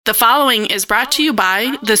The following is brought to you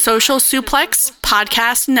by the Social Suplex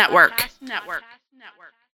Podcast Network.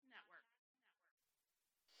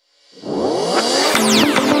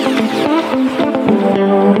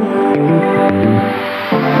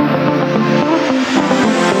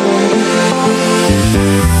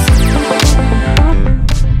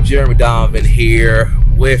 Jeremy Donovan here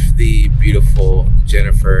with the beautiful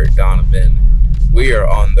Jennifer Donovan. We are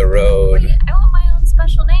on the road. Wait, I want my own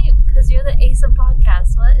special name because you're the ace of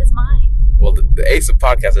podcasts. What is mine? Well, the ace of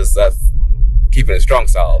podcasts is that's keeping it strong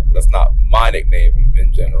style. That's not my nickname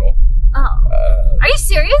in general. Oh. Are you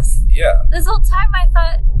serious? Yeah. This whole time I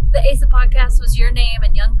thought the ace of podcasts was your name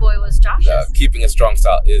and young boy was Josh's. Keeping it strong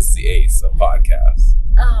style is the ace of podcasts.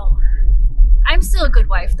 Oh. I'm still a good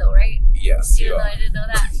wife though, right? Yes, you are. I didn't know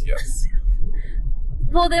that. Yes.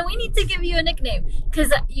 Well, then we need to give you a nickname.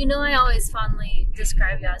 Because, I always fondly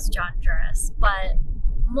describe you as John Juris, but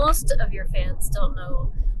most of your fans don't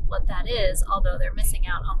know what that is, although they're missing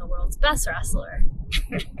out on the world's best wrestler.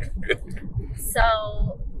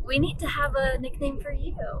 So, we need to have a nickname for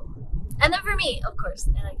you. And then for me, of course.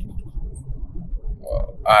 I like nicknames.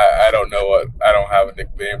 Well, I don't know what... I don't have a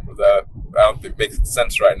nickname for that. I don't think it makes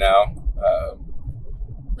sense right now.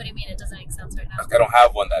 What do you mean it doesn't make sense right now? I don't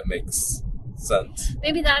have one that makes sense.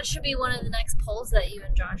 Maybe that should be one of the next polls that you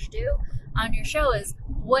and Josh do on your show is,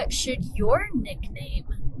 what should your nickname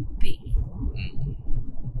be?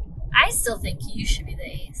 I still think you should be the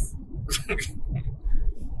ace.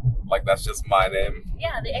 Like that's just my name?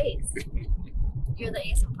 Yeah, the ace. You're the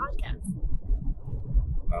ace of podcasts.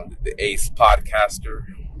 The ace podcaster.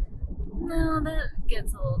 No, that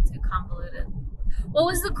gets a little too convoluted. What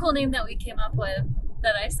was the cool name that we came up with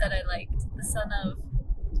that I said I liked? The son of...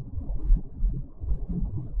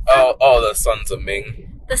 Oh, the Sons of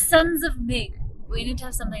Ming. The Sons of Ming. We need to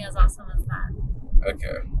have something as awesome as that.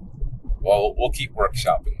 Okay. Well, we'll keep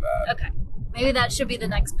workshopping that. Okay. Maybe that should be the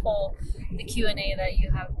next poll, the Q&A that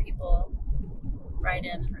you have people write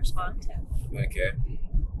in and respond to. Okay.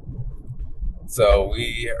 So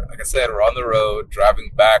like I said, we're on the road,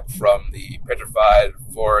 driving back from the petrified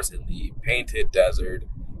forest in the painted desert,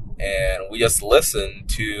 and we just listened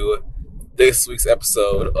to this week's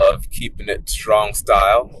episode of Keeping It Strong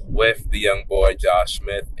Style with the young boy Josh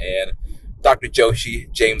Smith and Dr. Joshi,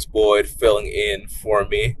 James Boyd, filling in for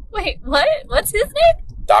me. Wait, what? What's his name?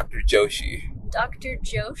 Dr. Joshi. Dr.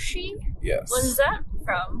 Joshi? Yes. What is that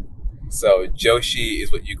from? So Joshi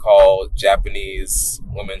is what you call Japanese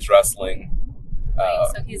women's wrestling.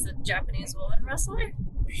 So he's a Japanese woman wrestler?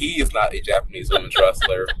 He is not a Japanese women's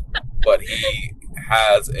wrestler, but he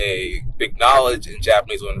has a big knowledge in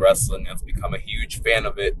Japanese women's wrestling and has become a huge fan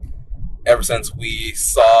of it ever since we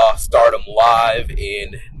saw Stardom live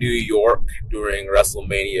in New York during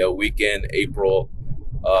WrestleMania weekend, April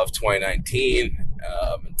of 2019.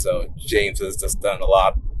 And so James has just done a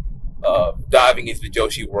lot of diving into the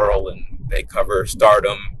Joshi world, and they cover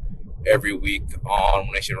Stardom every week on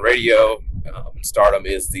One Nation Radio. Stardom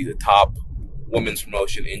is the top women's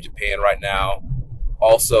promotion in Japan right now.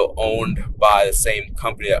 Also owned by the same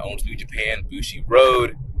company that owns New Japan, Bushi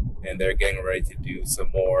Road, and they're getting ready to do some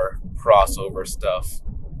more crossover stuff.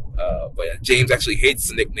 But James actually hates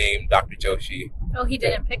the nickname Dr. Joshi. Oh, he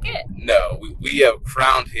didn't pick it? No, we have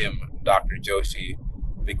crowned him Dr. Joshi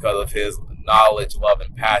because of his knowledge, love,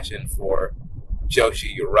 and passion for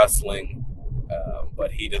Joshi wrestling.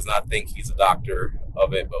 But he does not think he's a doctor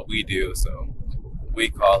of it, but we do, so we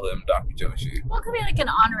call him Dr. Joshi. Well, it could be like an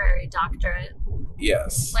honorary doctorate.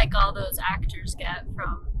 Yes. Like all those actors get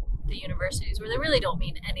from the universities, where they really don't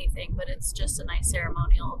mean anything, but it's just a nice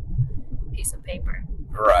ceremonial piece of paper.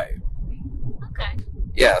 Right. Okay.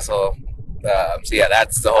 Yeah, so that's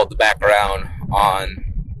the background on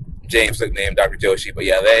James' nickname, Dr. Joshi. But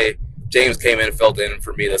yeah, James came in and filled in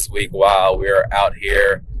for me this week while we were out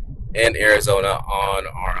here in Arizona on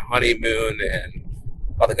our honeymoon, and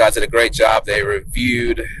all the guys did a great job. They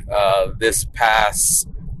reviewed this past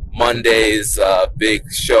Monday's big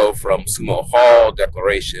show from Sumo Hall,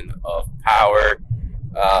 Declaration of Power.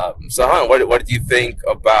 So, hon, what did you think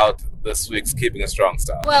about this week's Keeping It Strong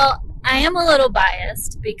Style? Well, I am a little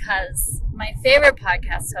biased because my favorite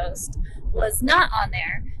podcast host was not on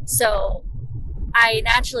there, so I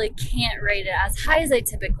naturally can't rate it as high as I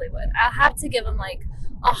typically would. I'll have to give him like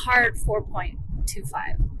a hard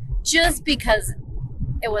 4.25, just because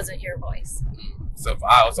it wasn't your voice. So if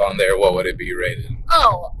I was on there, what would it be rated?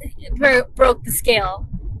 Oh, it broke the scale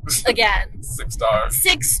again. 6 stars.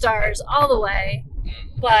 6 stars all the way,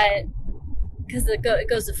 but because it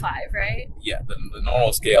goes to 5, right? Yeah, the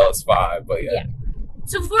normal scale is 5, but yeah.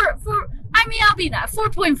 So I'll be that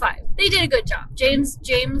 4.5. They did a good job. James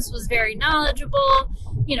was very knowledgeable.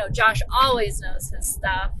 Josh always knows his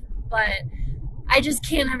stuff, but I just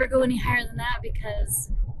can't ever go any higher than that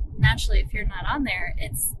because naturally, if you're not on there,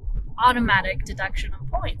 it's automatic deduction of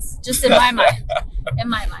points, just in my mind.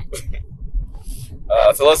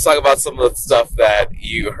 So let's talk about some of the stuff that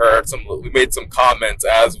you heard. We made some comments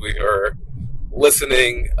as we were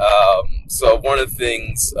listening. So one of the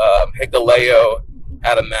things, Hikuleo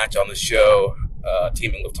had a match on the show,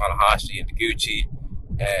 teaming with Tanahashi and Taguchi.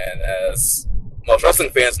 And as most wrestling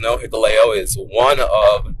fans know, Hikuleo is one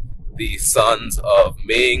of the sons of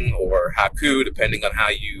Ming or Haku, depending on how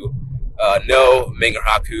you know Ming or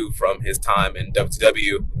Haku from his time in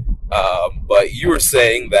WCW. But you were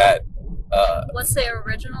saying that what's their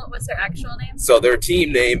actual name? So their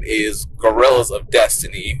team name is Gorillas of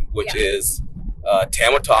Destiny, which is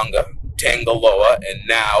Tama Tonga, Tangaloa, and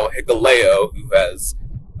now Hikuleo, who has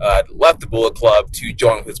left the Bullet Club to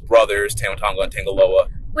join with his brothers, Tama Tonga and Tangaloa.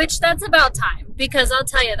 Which, that's about time, because I'll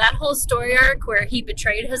tell you, that whole story arc where he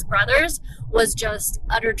betrayed his brothers was just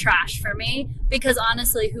utter trash for me, because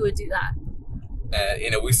honestly, who would do that?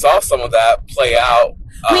 And, we saw some of that play out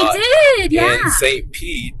we did, in St.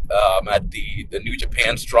 Pete at the New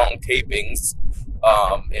Japan Strong tapings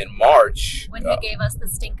in March. When he gave us the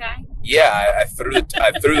stink eye? Yeah, I threw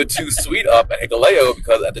the too sweet up at Hikuleo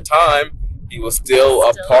because at the time he was still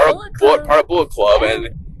a part of Bullet Club,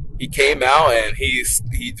 and he came out and he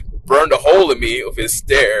burned a hole in me with his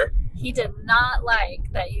stare. He did not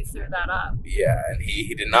like that you threw that up. Yeah, and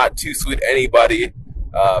he did not too sweet anybody.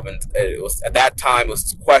 And it was at that time it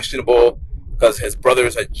was questionable because his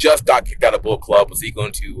brothers had just got kicked out of Bullet Club. Was he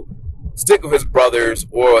going to stick with his brothers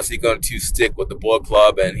or was he going to stick with the Bullet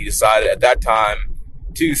Club? And he decided at that time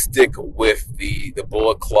to stick with the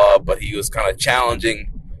Bullet Club, but he was kind of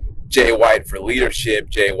challenging Jay White for leadership.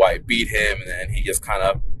 Jay White beat him, and then he just kind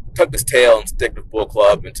of tucked his tail and stick with Bullet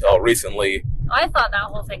Club until recently. I thought that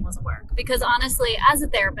whole thing was a work because honestly, as a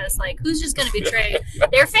therapist, who's just going to betray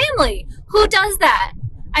their family? Who does that?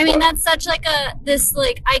 I mean, that's such this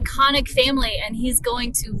iconic family, and he's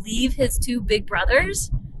going to leave his two big brothers.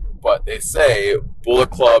 But they say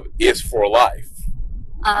Bullet Club is for life.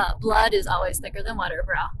 Blood is always thicker than water,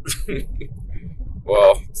 bro.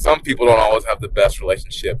 Well, some people don't always have the best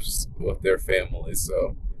relationships with their families,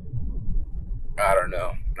 so I don't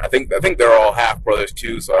know. I think they're all half brothers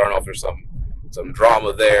too, so I don't know if there's some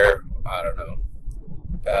drama there. I don't know.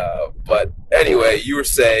 But anyway, you were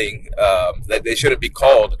saying that they shouldn't be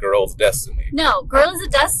called Girls of Destiny. No, Girls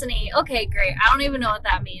of Destiny. Okay, great. I don't even know what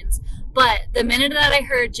that means. But the minute that I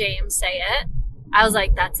heard James say it, I was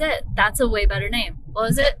like, that's it. That's a way better name. What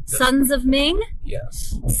was it? Sons of Ming?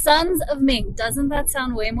 Yes. Sons of Ming. Doesn't that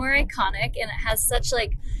sound way more iconic? And it has such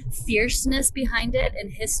fierceness behind it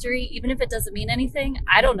and history, even if it doesn't mean anything.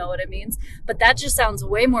 I don't know what it means. But that just sounds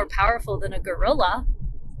way more powerful than a gorilla.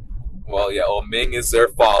 Well, yeah. Well, Ming is their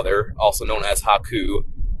father, also known as Haku.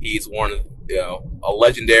 He's one of a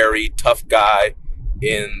legendary tough guy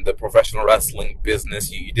in the professional wrestling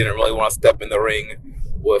business. You didn't really want to step in the ring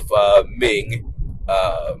with Ming.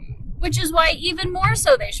 Which is why even more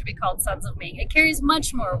so they should be called Sons of Ming. It carries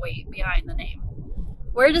much more weight behind the name.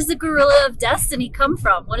 Where does the Gorilla of Destiny come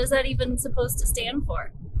from? What is that even supposed to stand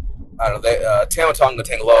for? I don't know. Tama Tonga and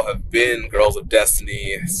Tangaloa have been Girls of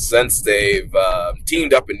Destiny since they've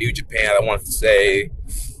teamed up in New Japan. I want to say,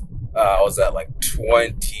 was that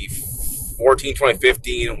 2014,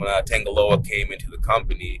 2015 when Tangaloa came into the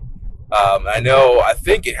company. I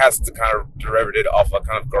think it has to kind of derivative off a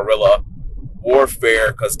kind of guerrilla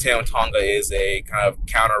warfare because Tama Tonga is a kind of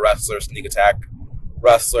counter wrestler, sneak attack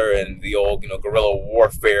wrestler, and the old guerrilla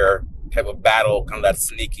warfare type of battle, kind of that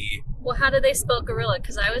sneaky. Well, how do they spell gorilla?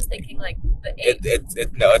 Because I was thinking the ape.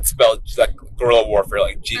 It's spelled just like guerrilla warfare,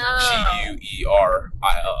 like Guerilla.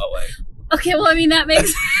 Okay, well, I mean that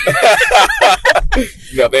makes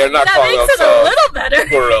no, they are not calling themselves a little better.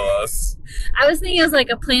 Gorillas. I was thinking it was like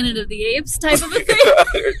a Planet of the Apes type of a thing.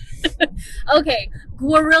 Okay,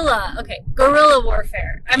 guerrilla. Okay, guerrilla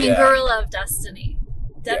warfare. I mean, Gorilla of Destiny.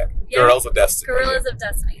 Girls of Destiny. Gorillas of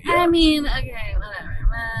Destiny. Yeah. I mean, okay, whatever.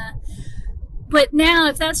 But now,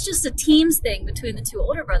 if that's just a teams thing between the two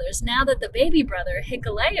older brothers, now that the baby brother,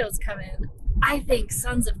 Hikuleo's come in, I think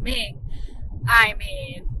Sons of Ming,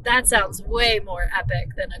 that sounds way more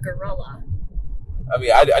epic than a gorilla. I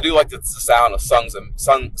mean, I do like the sound of Sons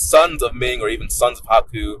of Ming or even Sons of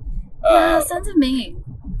Haku. Sons of Ming.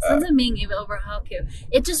 Sons of Ming even over Haku.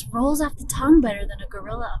 It just rolls off the tongue better than a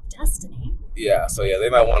Gorilla of Destiny. Yeah, so they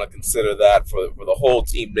might want to consider that for the whole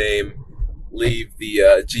team name. Leave the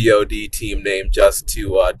GOD team name just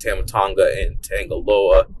to Tama Tonga and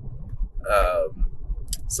Tangaloa.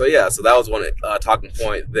 So that was one talking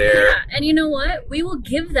point there. Yeah, and you know what? We will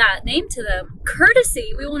give that name to them.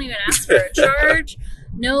 Courtesy. We won't even ask for a charge,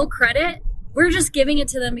 no credit. We're just giving it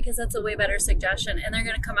to them because that's a way better suggestion, and they're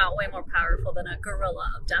going to come out way more powerful than a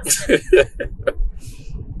gorilla of destiny.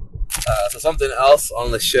 So something else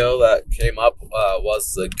on the show that came up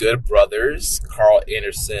was the Good Brothers, Carl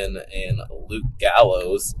Anderson and Luke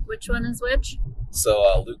Gallows. Which one is which?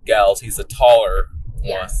 So Luke Gallows, he's the taller one.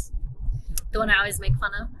 Yes. The one I always make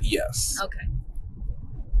fun of? Yes. Okay.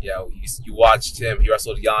 Yeah, you watched him. He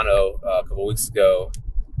wrestled Yano a couple weeks ago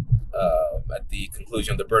at the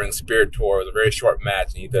conclusion of the Burning Spirit Tour. It was a very short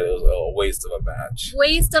match, and he thought it was a waste of a match.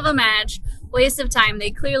 Waste of a match. Waste of time.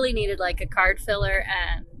 They clearly needed like a card filler,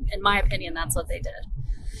 and in my opinion, that's what they did.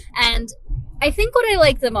 And I think what I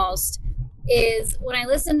like the most is when I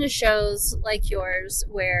listen to shows like yours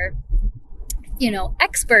where,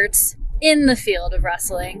 experts in the field of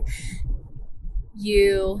wrestling,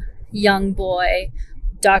 you, young boy,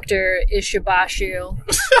 Dr. Ishibashu,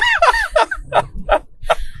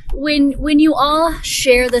 when you all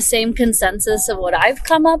share the same consensus of what I've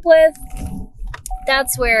come up with,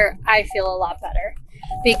 that's where I feel a lot better.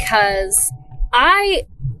 Because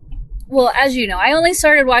as you know, I only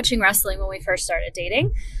started watching wrestling when we first started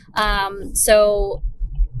dating. So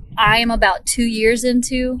I am about 2 years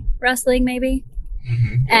into wrestling, maybe.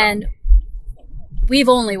 Mm-hmm. And we've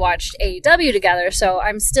only watched AEW together, so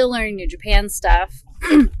I'm still learning New Japan stuff,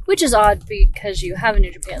 which is odd because you have a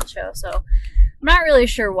New Japan show. So I'm not really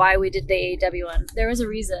sure why we did the AEW one. There was a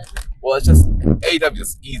reason. Well, it's just AEW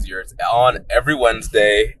is easier. It's on every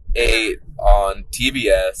Wednesday, 8 on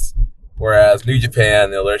TBS, whereas New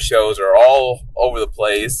Japan, their shows are all over the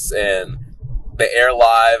place, and they air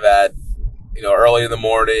live at early in the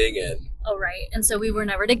morning. And oh, right. And so we were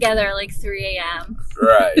never together at like 3 a.m.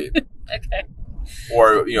 Right. Okay.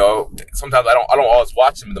 Or sometimes I don't always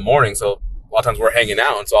watch them in the morning, so a lot of times we're hanging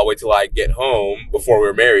out, and so I'll wait till I get home before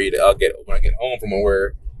we're married. When I get home from when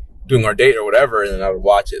we're doing our date or whatever, and then I would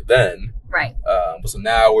watch it then. Right. So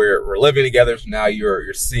now we're living together. So now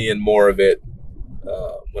you're seeing more of it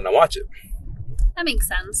when I watch it. That makes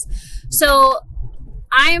sense. So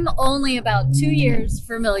I'm only about 2 years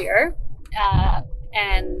familiar,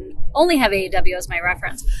 and only have AEW as my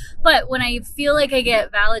reference. But when I feel like I get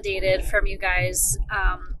validated from you guys,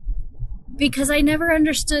 because I never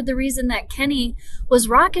understood the reason that Kenny was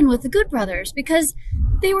rocking with the Good Brothers, because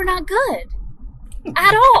they were not good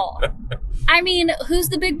at all. I mean, who's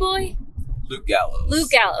the big boy? Luke Gallows.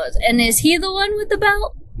 Luke Gallows. And is he the one with the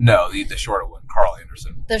belt? No, the shorter one, Carl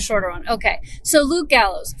Anderson. The shorter one. Okay. So Luke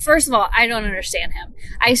Gallows, first of all, I don't understand him.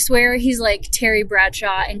 I swear he's like Terry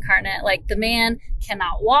Bradshaw incarnate. Like, the man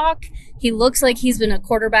cannot walk. He looks like he's been a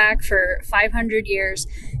quarterback for 500 years.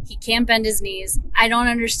 He can't bend his knees. I don't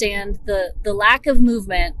understand the lack of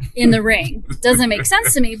movement in the ring. Doesn't make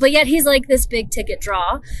sense to me. But yet he's like this big ticket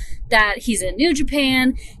draw that he's in New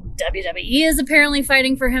Japan. WWE is apparently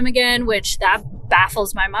fighting for him again, which that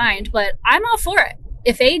baffles my mind. But I'm all for it.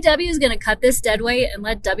 If AEW is going to cut this dead weight and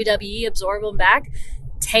let WWE absorb him back,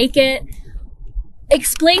 take it.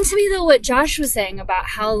 Explain to me, though, what Josh was saying about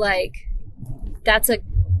how, like,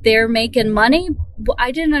 they're making money. I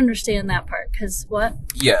didn't understand that part, because what?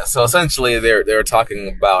 Yeah, so essentially they're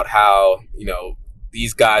talking about how,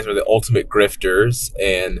 these guys are the ultimate grifters,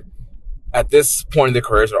 and at this point in their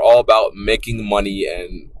careers are all about making money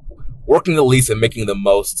and working the least and making the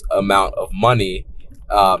most amount of money.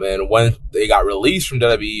 And when they got released from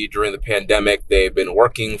WWE during the pandemic, they've been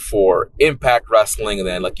working for Impact Wrestling. And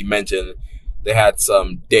then, like you mentioned, they had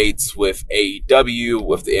some dates with AEW,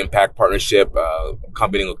 with the Impact partnership,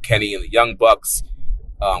 combining with Kenny and the Young Bucks,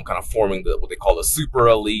 kind of forming what they call the Super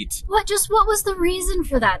Elite. What was the reason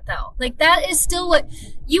for that, though? Like, that is still what...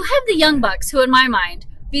 You have the Young Bucks, who in my mind,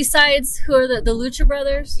 besides who are the Lucha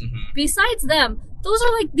Brothers, besides them, those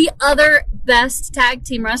are like the other best tag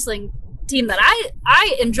team wrestling team that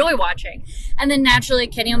I enjoy watching. And then naturally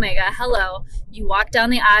Kenny Omega, hello, you walked down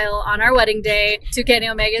the aisle on our wedding day to Kenny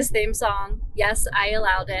Omega's theme song. Yes, I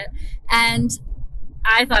allowed it, and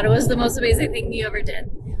I thought it was the most amazing thing you ever did.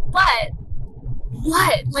 But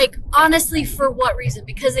what, like, honestly, for what reason?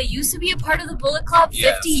 Because they used to be a part of the Bullet Club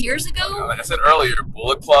 50 years ago. Like I said earlier,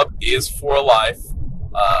 Bullet Club is for life.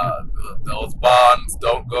 Those bonds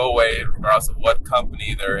don't go away regardless of what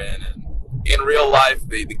company they're in. And in real life,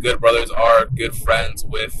 the Good Brothers are good friends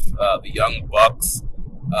with the Young Bucks.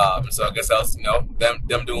 So I guess that was,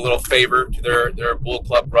 them doing a little favor to their Bullet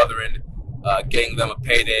Club brethren, getting them a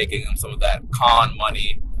payday, getting them some of that con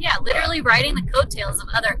money. Yeah, literally riding the coattails of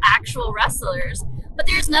other actual wrestlers. But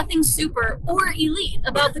there's nothing super or elite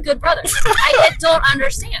about the Good Brothers. I don't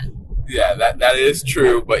understand. Yeah, that is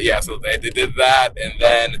true. But yeah, so they did that, and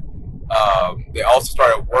then they also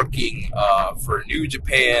started working for New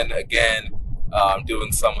Japan again,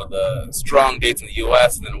 doing some of the strong dates in the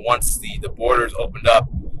U.S. And then once the borders opened up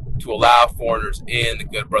to allow foreigners in, the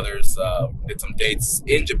Good Brothers did some dates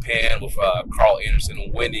in Japan with Carl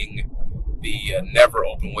Anderson winning the never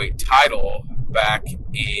open weight title back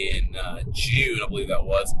in June, I believe that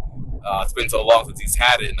was. It's been so long since he's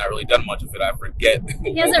had it and not really done much of it, I forget.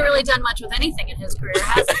 He hasn't really done much with anything in his career,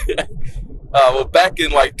 has he? Well, back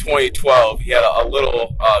in like 2012, he had a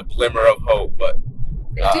little glimmer of hope, but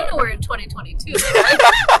They do know we're in 2022, right?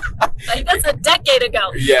 Like, that's a decade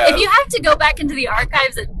ago. Yeah. If you have to go back into the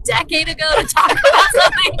archives a decade ago to talk about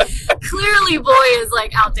something, clearly Boy is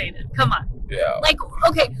like outdated. Come on. Yeah. Like,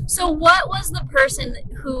 okay, so what was the person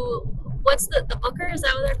who, what's the Booker? Is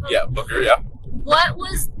that what they're called? Yeah, Booker, yeah. What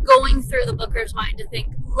was going through the Booker's mind to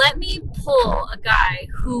think, let me pull a guy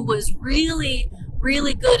who was really,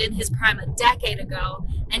 really good in his prime a decade ago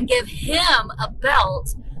and give him a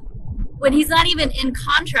belt when he's not even in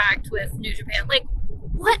contract with New Japan? Like,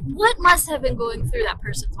 what must have been going through that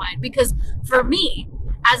person's mind? Because for me,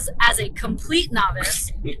 as a complete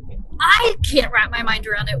novice, I can't wrap my mind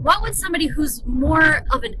around it. What would somebody who's more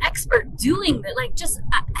of an expert doing that? Like, just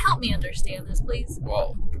help me understand this, please.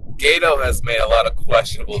 Well, Gato has made a lot of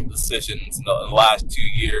questionable decisions in the last 2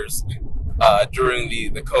 years during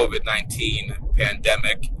the COVID-19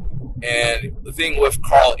 pandemic. And the thing with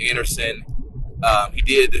Carl Anderson, he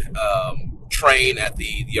did train at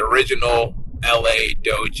the original LA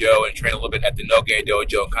dojo and train a little bit at the Noge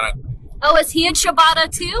dojo and kind of. Oh, is he in Shibata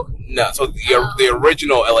too? No, so the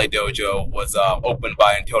original LA dojo was opened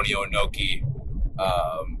by Antonio Inoki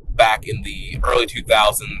back in the early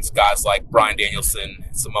 2000s. Guys like Bryan Danielson,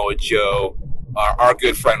 Samoa Joe, our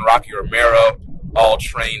good friend Rocky Romero, all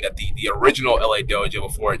trained at the original LA dojo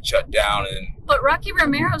before it shut down. But Rocky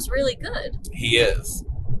Romero's really good. He is.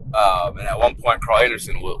 And at one point, Carl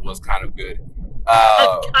Anderson was kind of good.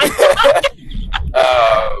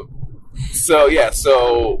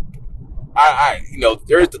 So I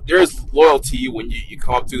there's loyalty when you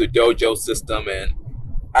come up through the dojo system. And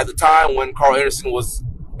at the time when Carl Anderson was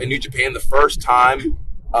in New Japan the first time,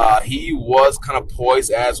 he was kind of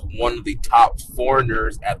poised as one of the top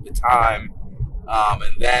foreigners at the time. And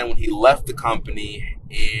then when he left the company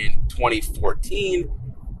in 2014,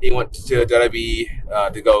 he went to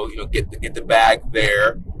WWE to go, get the bag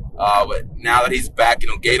there. But now that he's back,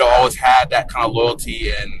 Gato always had that kind of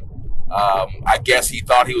loyalty, and I guess he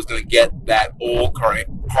thought he was going to get that old Carl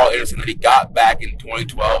Anderson that he got back in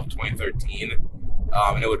 2012, 2013,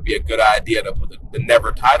 and it would be a good idea to put the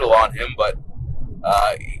never title on him. But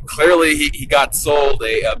clearly, he got sold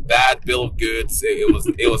a bad bill of goods. It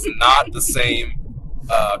was not the same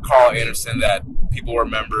Carl Anderson that people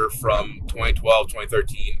remember from 2012,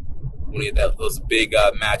 2013, when he had those big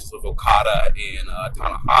matches with Okada and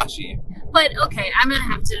Tanahashi. But okay, I'm gonna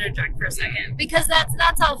have to interject for a second, because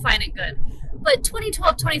that's all fine and good. But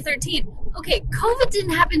 2012, 2013, okay, COVID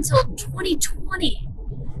didn't happen until 2020,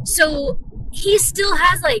 so he still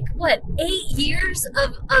has 8 years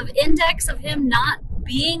of index of him not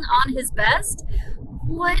being on his best.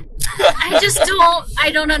 What? I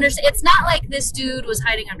don't understand. It's not like this dude was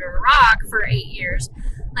hiding under a rock for 8 years.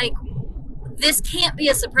 Like, this can't be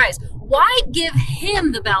a surprise. Why give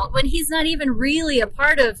him the belt when he's not even really a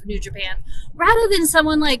part of New Japan, rather than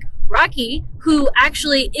someone like Rocky, who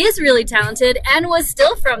actually is really talented and was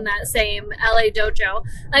still from that same LA dojo?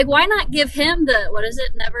 Like, why not give him the, what is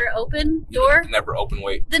it, never open door? Never open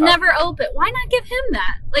weight. The never open. Why not give him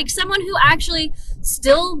that? Like, someone who actually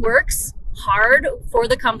still works hard for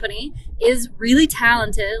the company, is really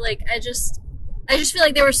talented. Like, I just feel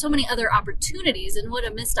like there were so many other opportunities, and what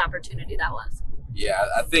a missed opportunity that was. Yeah,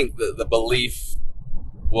 I think the belief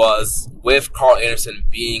was with Carl Anderson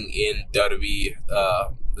being in WWE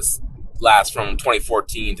this last from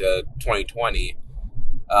 2014 to 2020,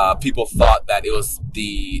 people thought that it was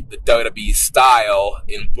the WWE style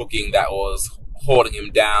in booking that was holding him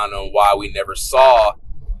down, and why we never saw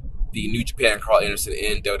the New Japan Carl Anderson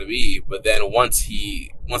in WWE. But then once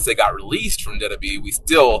they got released from WWE, we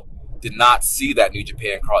still did not see that New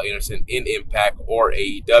Japan Carl Anderson in Impact or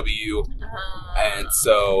AEW. And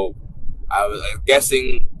so I was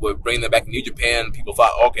guessing with bringing them back to New Japan, people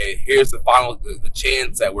thought, okay, here's the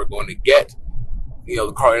chance that we're going to get,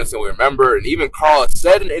 the Carl Anderson we remember. And even Carl has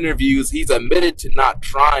said in interviews, he's admitted to not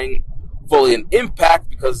trying fully in Impact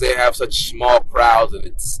because they have such small crowds and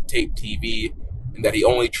it's tape TV, and that he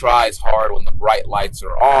only tries hard when the bright lights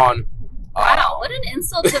are on. Wow, what an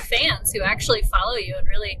insult to fans who actually follow you and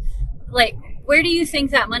really, Where do you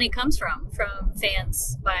think that money comes from? From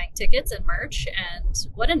fans buying tickets and merch? And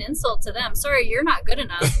what an insult to them. Sorry, you're not good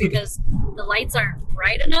enough because the lights aren't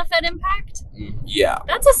bright enough at Impact? Yeah.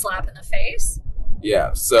 That's a slap in the face.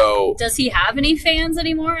 Yeah, so... Does he have any fans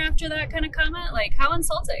anymore after that kind of comment? Like, how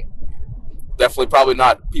insulting. Definitely probably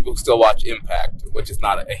not people who still watch Impact, which is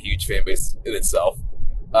not a huge fan base in itself.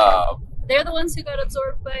 They're the ones who got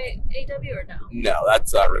absorbed by AEW or no? No,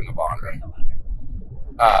 that's Ring of Honor.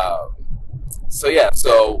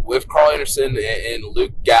 So with Carl Anderson and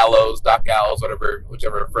Luke Gallows, Doc Gallows,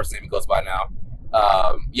 whichever first name he goes by now,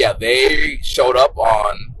 they showed up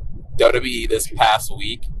on WWE this past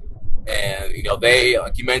week. And, they,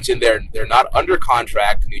 like you mentioned, they're not under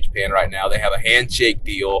contract in New Japan right now. They have a handshake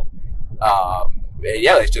deal.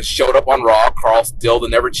 They just showed up on Raw. Carl's still the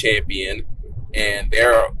never champion. And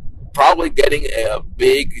they're probably getting a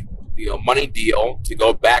big, money deal to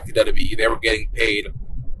go back to WWE. They were getting paid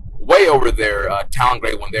way over their talent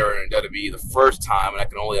grade when they were in WWE the first time. And I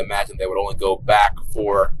can only imagine they would only go back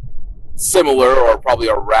for similar or probably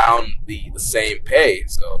around the same pay.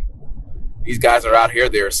 So these guys are out here.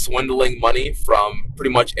 They're swindling money from pretty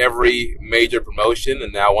much every major promotion.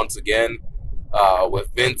 And now, once again, with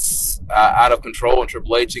Vince out of control and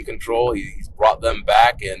Triple H in control, he's brought them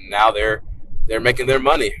back. And now they're making their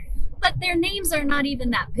money. But their names are not even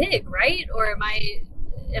that big, right? Or am I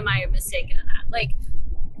mistaken in that? Like,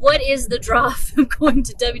 what is the draw of them going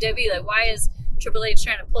to WWE? Like, why is Triple H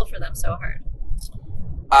trying to pull for them so hard?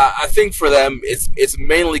 I think for them, it's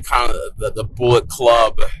mainly kind of the Bullet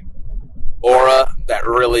Club aura that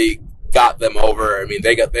really got them over. I mean,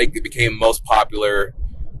 they became most popular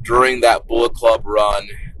during that Bullet Club run.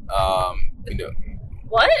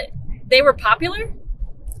 What? They were popular?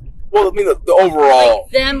 Well, I mean, the overall...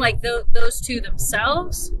 Those two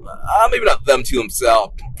themselves? Maybe not them two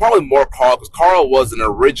themselves. Probably more Carl, because Carl was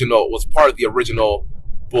part of the original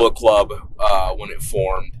Bullet Club when it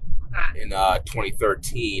formed in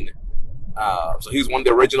 2013. So he was one of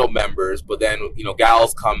the original members, but then,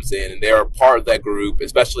 Gallows comes in, and they're part of that group,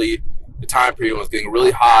 especially the time period when it was getting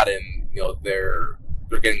really hot, and, they're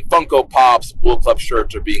getting Funko Pops, Bullet Club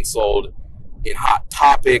shirts are being sold in Hot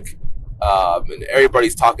Topic, and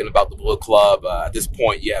everybody's talking about the Bullet Club. At this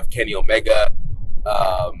point, you have Kenny Omega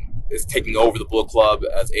is taking over the Bullet Club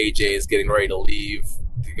as AJ is getting ready to leave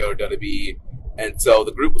to go to WWE. And so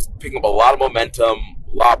the group was picking up a lot of momentum,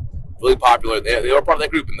 really popular. They were part of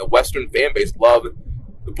that group, and the Western fan base loved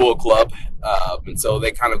the Bullet Club. And so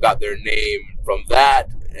they kind of got their name from that.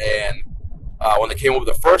 And when they came over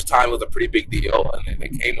the first time, it was a pretty big deal. And then they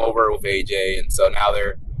came over with AJ. And so now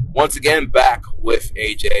they're once again back with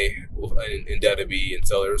AJ in WWE. And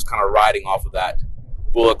so they're just kind of riding off of that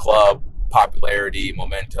Bullet Club popularity,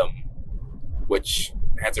 momentum, which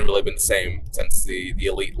hasn't really been the same since the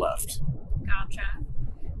Elite left. Gotcha.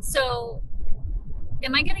 So,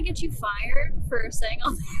 am I going to get you fired for saying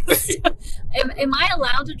all this? Am I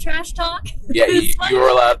allowed to trash talk? Yeah, you're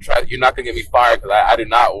allowed to try. You're not going to get me fired because I do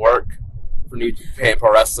not work for New Japan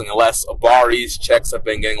Pro Wrestling unless Abari's checks have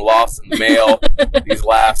been getting lost in the mail these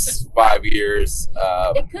last 5 years.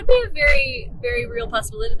 It could be a very, very real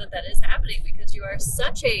possibility that is happening because you are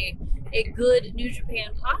such a good New Japan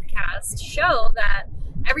podcast show that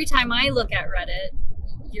every time I look at Reddit,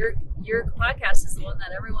 your podcast is the one that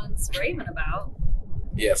everyone's raving about.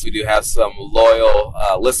 Yes, we do have some loyal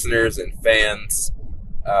listeners and fans.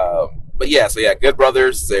 But Good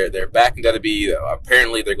Brothers, they're back in WWE.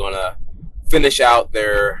 Apparently, they're going to finish out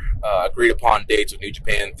their agreed upon dates with New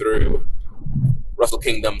Japan through Wrestle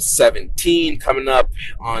Kingdom 17 coming up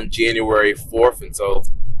on January 4th. And so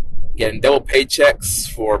getting double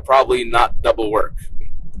paychecks for probably not double work.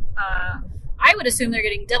 I would assume they're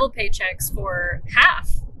getting double paychecks for half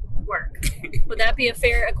work. Would that be a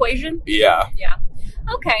fair equation? Yeah. Yeah.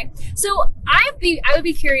 Okay. So I would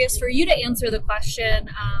be curious for you to answer the question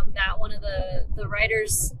that one of the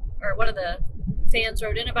writers or one of the fans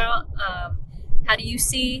wrote in about. How do you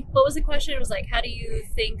see, what was the question? It was like, how do you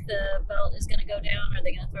think the belt is going to go down? Are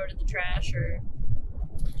they going to throw it in the trash? Or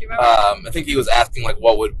do you remember? I think he was asking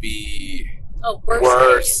what would be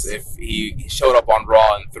worse if he showed up on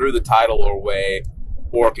Raw and threw the title away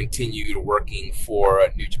or continued working for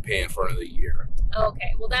New Japan for another year.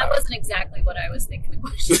 Okay, well that wasn't exactly what I was thinking the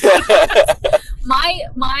question was.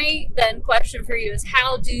 My then question for you is,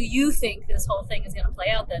 how do you think this whole thing is going to play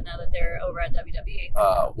out then now that they're over at WWE?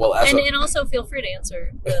 And also feel free to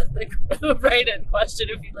answer the write-in question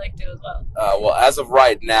if you'd like to as well. As of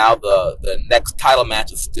right now, the next title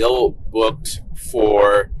match is still booked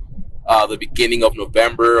for the beginning of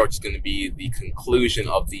November, which is going to be the conclusion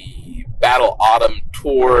of the Battle Autumn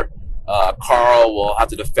Tour. Carl will have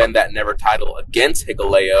to defend that Never title against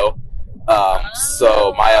Hikuleo.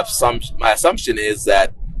 So my assumption is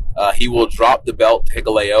that he will drop the belt to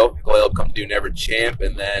Hikuleo. Hikuleo will become the new Never champ,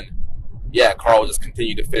 and then Carl will just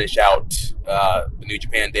continue to finish out the New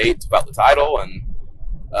Japan dates without the title and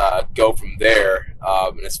go from there.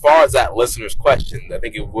 And as far as that listener's question, I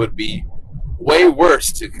think it would be way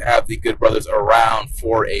worse to have the Good Brothers around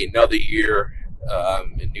for another year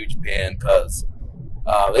in New Japan, because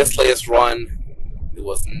this latest run, it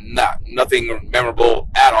was nothing memorable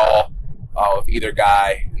at all with either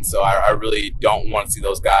guy, and so I really don't want to see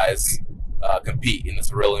those guys compete in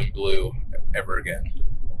this Real and Blue ever again.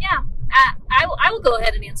 Yeah, I will go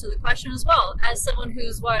ahead and answer the question as well. As someone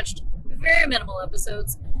who's watched very minimal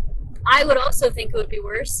episodes, I would also think it would be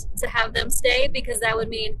worse to have them stay, because that would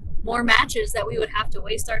mean more matches that we would have to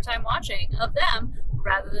waste our time watching of them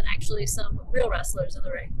rather than actually some real wrestlers in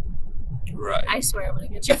the ring. Right. I swear I'm going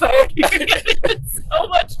to get you fired. So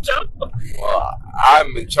much trouble. Well,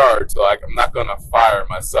 I'm in charge, so I'm not going to fire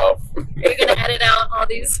myself. Are you going to edit out all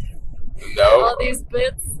these? No. All these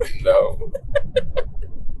bits? No.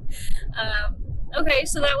 Okay,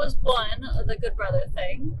 so that was one, the Good Brother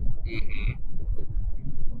thing. Mm-hmm.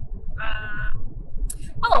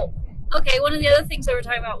 Okay, one of the other things that we're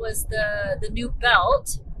talking about was the new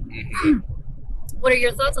belt. Mm-hmm. What are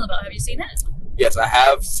your thoughts on the belt? Have you seen it? Yes, I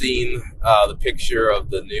have seen the picture of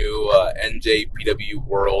the new NJPW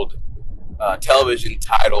World television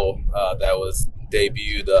title that was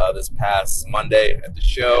debuted this past Monday at the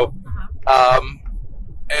show. And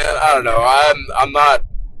I don't know, I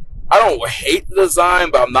don't hate the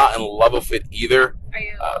design, but I'm not in love with it either. Are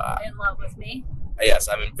you in love with me? Yes,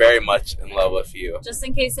 I'm very much in love with you. Just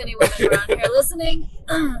in case any women around here listening,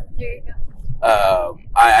 there you go.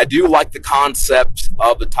 I do like the concept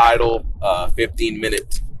of the title,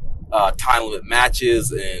 15-minute time limit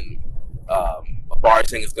matches, and Bari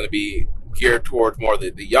saying it's going to be geared towards more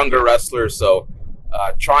the younger wrestlers, so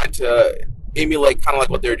trying to emulate kind of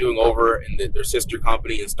like what they're doing over in their sister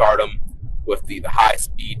company in Stardom with the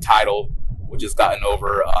high-speed title, which has gotten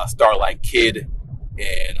over Starlight Kid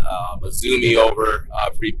and Azumi over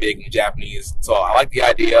pretty big in the Japanese. So I like the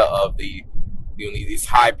idea of these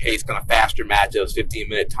high-paced, kind of faster matchups,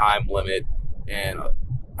 15-minute time limit, and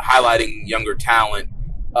highlighting younger talent.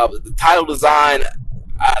 The title design,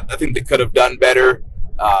 I think they could have done better.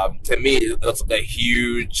 To me, it looks like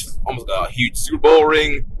almost like a huge Super Bowl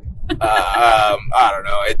ring. I don't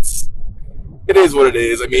know. It is what it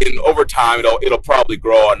is. I mean, over time, it'll probably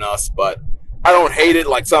grow on us, but I don't hate it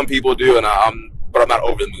like some people do, but I'm not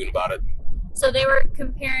over the moon about it. So they were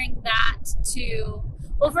comparing that to...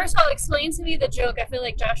 Well, first of all, explain to me the joke. I feel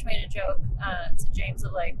like Josh made a joke to James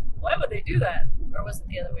of like, why would they do that? Or was it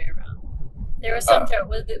the other way around? There was some joke.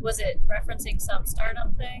 Was it referencing some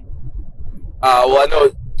Stardom thing? Well, I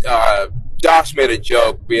know Josh made a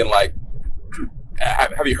joke being like,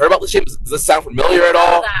 have you heard about this shit? Does this sound familiar at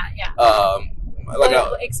all? That, yeah.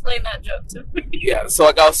 Explain that joke to me. Yeah, so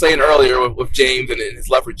like I was saying earlier with James and his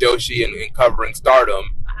love for Joshi and covering Stardom,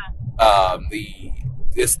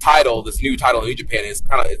 this new title in New Japan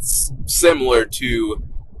it's similar to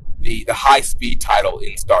the high speed title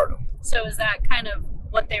in Stardom. So is that kind of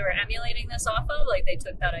what they were emulating this off of? Like they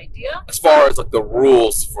took that idea? As far as like the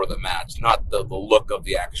rules for the match, not the look of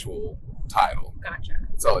the actual title. Gotcha.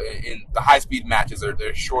 So in the high speed matches,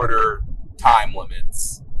 they're shorter time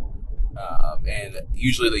limits, and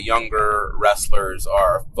usually the younger wrestlers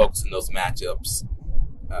are focused in those matchups,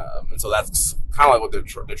 and so that's kind of like what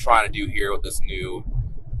they're trying to do here with this new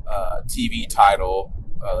TV title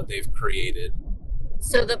that they've created.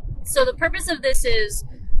 So the purpose of this is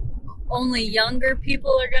only younger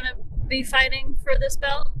people are going to be fighting for this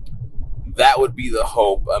belt? That would be the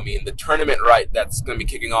hope. I mean, the tournament, that's going to be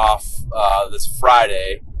kicking off this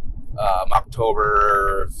Friday,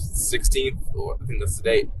 October 16th, I think that's the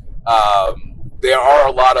date. There are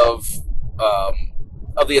a lot of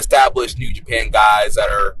the established New Japan guys that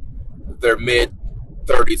are their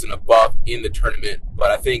mid-30s and above in the tournament,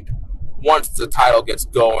 but I think once the title gets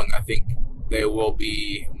going, I think there will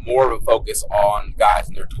be more of a focus on guys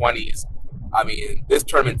in their 20s. I mean, this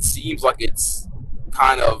tournament seems like it's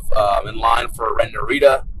kind of in line for Ren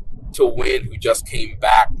Narita to win, who just came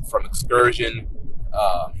back from excursion.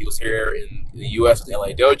 He was here in the U.S. with LA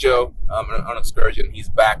Dojo on excursion. He's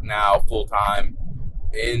back now full-time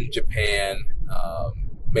in Japan.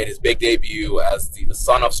 Made his big debut as the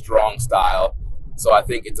son of Strong Style. So I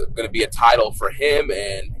think it's going to be a title for him,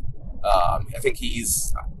 and I think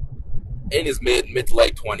he's in his mid to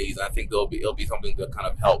late 20s, and I think it'll be something to kind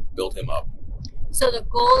of help build him up. So the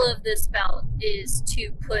goal of this belt is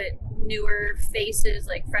to put newer faces,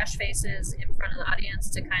 like fresh faces in front of the audience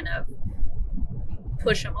to kind of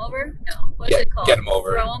push them over? No. What's it called? Get them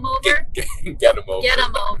over. Throw them over? Get them over. Get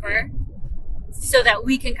them over. So that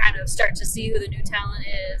we can kind of start to see who the new talent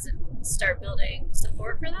is and start building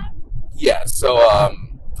support for that? Yeah. So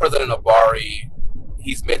President Obari,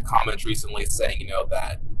 he's made comments recently saying,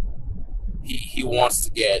 that he wants to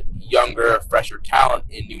get younger, fresher talent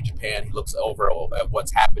in New Japan. He looks over at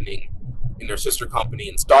what's happening in their sister company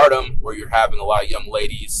in Stardom, where you're having a lot of young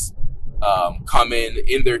ladies come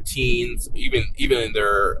in their teens, even in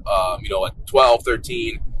their, like 12,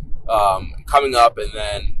 13, coming up. And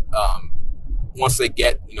then once they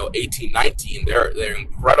get, 18, 19, they're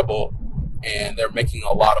incredible and they're making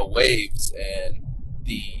a lot of waves. And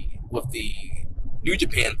with the New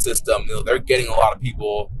Japan system, they're getting a lot of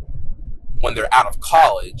people when they're out of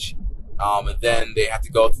college, and then they have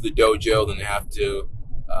to go through the dojo, then they have to,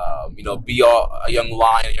 be a young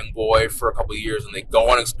lion, a young boy for a couple of years, and they go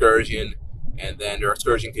on excursion, and then their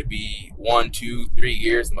excursion could be 1, 2, 3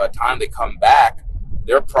 years, and by the time they come back,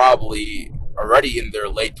 they're probably already in their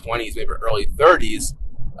late 20s, maybe early 30s,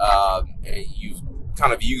 and you've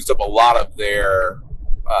kind of used up a lot of their,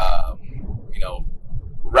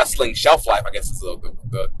 wrestling shelf life, I guess is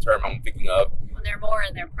the term I'm thinking of. When they're more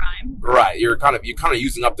in their prime. Right. You're kind of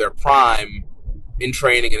using up their prime in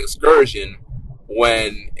training and excursion,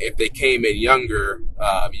 when if they came in younger,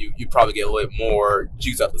 you probably get a little bit more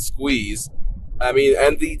juice out the squeeze. I mean,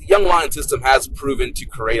 and the Young Lion system has proven to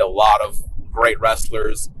create a lot of great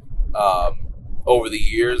wrestlers over the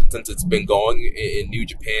years since it's been going in New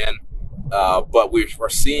Japan. But we're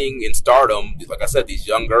seeing in Stardom, like I said, these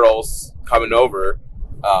young girls coming over,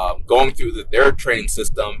 going through their training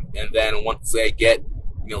system, and then once they get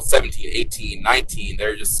 17, 18, 19,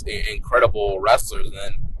 they're just incredible wrestlers, and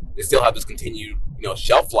then they still have this continued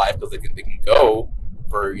shelf life because they can go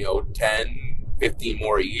for 10, 15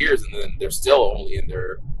 more years, and then they're still only in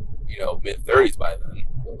their mid-30s by then.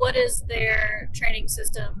 What is their training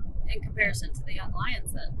system in comparison to the Young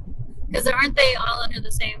Lions then? Because aren't they all under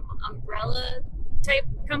the same umbrella type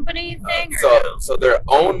company thing? So they're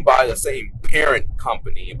owned by the same parent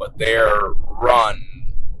company, but they run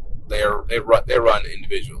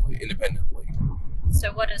independently.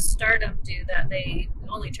 So what does Stardom do that they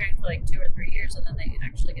only train for like 2 or 3 years and then they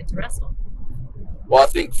actually get to wrestle? Well, I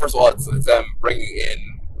think first of all it's them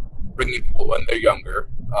bringing people when they're younger.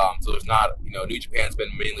 So there's not New Japan's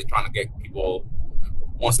been mainly trying to get people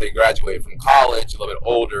once they graduate from college a little bit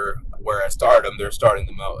older, whereas Stardom, they're starting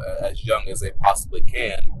them out as young as they possibly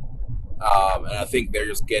can. And I think they're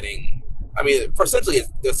just getting, for essentially,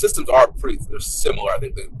 the systems they're similar. I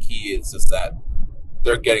think the key is just that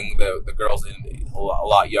they're getting the girls in a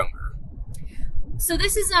lot younger. So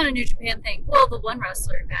this is not a New Japan thing. Well, the one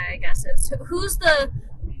wrestler guy, I guess, is. Who's I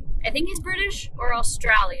think he's British or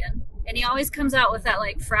Australian, and he always comes out with that,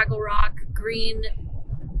 like, Fraggle Rock green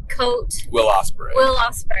coat. Will Ospreay.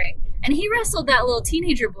 And he wrestled that little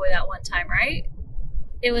teenager boy that one time, right?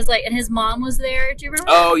 It was like, and his mom was there. Do you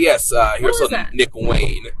remember? Oh, yes. He wrestled Nick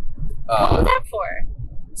Wayne. What was that for?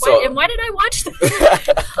 Why did I watch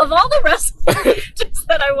that? Of all the wrestlers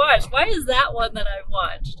that I watched, why is that one that I've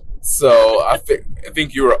watched? So I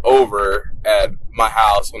think you were over at my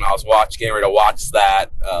house when I was getting ready to watch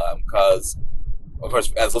that, because, of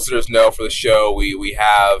course, as listeners know, for the show, we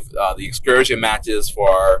have the excursion matches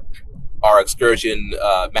for our excursion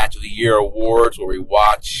match of the year awards, where we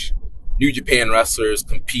watch New Japan wrestlers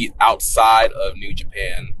compete outside of New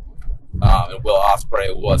Japan. And Will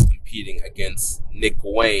Ospreay was competing against Nick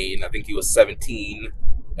Wayne. I think he was 17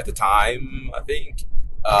 at the time, I think.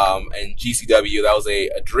 And GCW, that was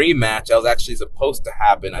a dream match. That was actually supposed to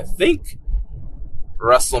happen, I think,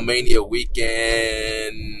 WrestleMania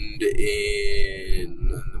weekend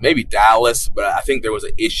in maybe Dallas, but I think there was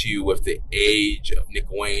an issue with the age of Nick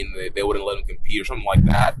Wayne. They wouldn't let him compete or something like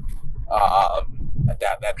that.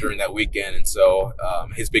 That during that weekend, and so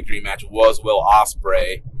his big dream match was Will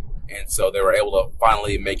Ospreay, and so they were able to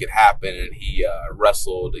finally make it happen, and he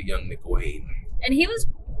wrestled a young Nick Wayne. And he was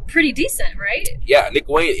pretty decent, right? Yeah, Nick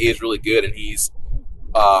Wayne is really good, and he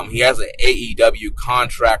has an AEW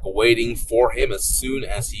contract waiting for him. As soon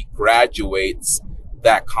as he graduates,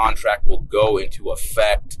 that contract will go into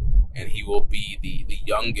effect, and he will be the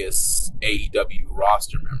youngest AEW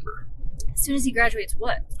roster member. As soon as he graduates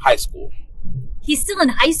what? High school. He's still in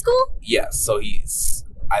high school? Yes, so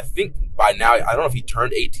I think by now, I don't know if he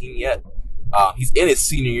turned 18 yet. He's in his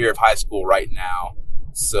senior year of high school right now.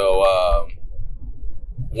 So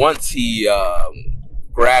once he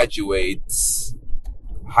graduates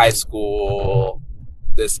high school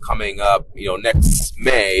this coming up, next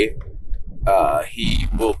May, he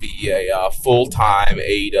will be a full-time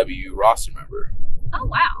AEW roster member. Oh,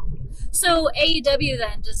 wow. So AEW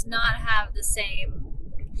then does not have the same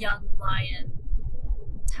young lion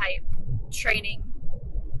type training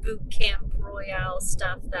boot camp royale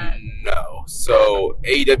stuff that... No. So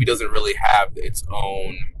AEW doesn't really have its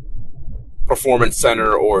own performance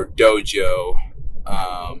center or dojo.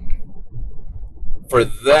 For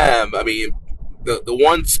them, I mean, the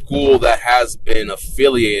one school that has been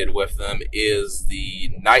affiliated with them is the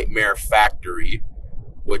Nightmare Factory,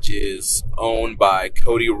 which is owned by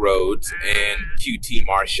Cody Rhodes and QT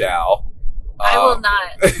Marshall. I will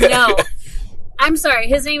not. No. I'm sorry.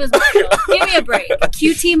 His name is Marshall. Give me a break.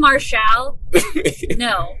 QT Marshall?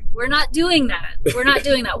 No. We're not doing that. We're not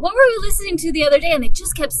doing that. What were we listening to the other day? And they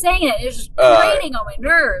just kept saying it. It was just grating on my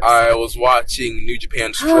nerves. I was watching New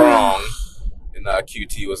Japan Strong, and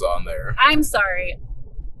QT was on there. I'm sorry.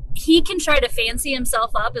 He can try to fancy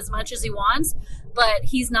himself up as much as he wants, but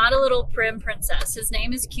he's not a little prim princess. His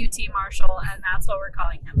name is QT Marshall, and that's what we're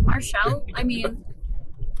calling him. Marshall? I mean,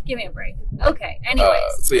 give me a break. Okay,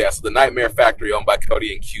 anyways. So the Nightmare Factory owned by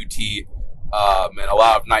Cody and QT, and a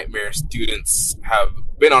lot of Nightmare students have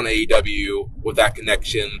been on AEW with that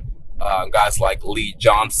connection. Guys like Lee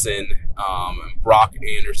Johnson, and Brock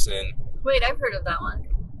Anderson. Wait, I've heard of that one.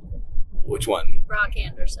 Which one? Brock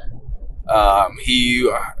Anderson.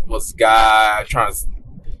 He was a guy trying to...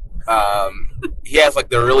 he has like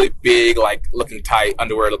the really big, like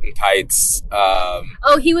underwear looking tights.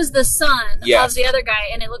 He was the son yes. of the other guy,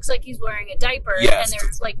 and it looks like he's wearing a diaper. Yes. And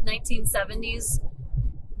there's like 1970s,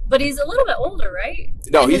 but he's a little bit older, right?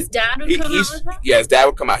 No, and his dad would come out with him. Yeah, his dad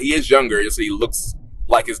would come out. He is younger, so he looks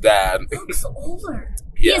like his dad. He looks older.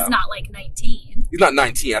 Yeah. He is not like 19. He's not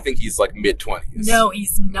 19. I think he's like mid-20s. No,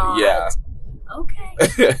 he's not. Yeah.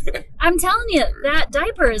 Okay. I'm telling you, that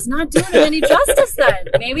diaper is not doing him any justice then.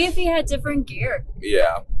 Maybe if he had different gear.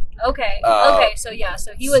 Yeah. Okay. So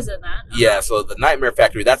he was in that. Yeah, so the Nightmare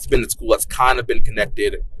Factory, that's been the school that's kind of been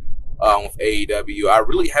connected with AEW. I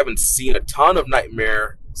really haven't seen a ton of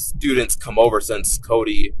Nightmare students come over since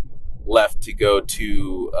Cody left to go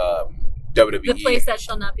to WWE. The place that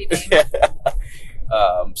shall not be named.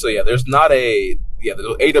 There's not the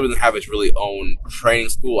AEW doesn't have its really own training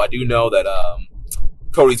school. I do know that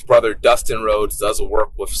Cody's brother Dustin Rhodes does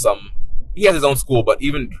work with he has his own school, but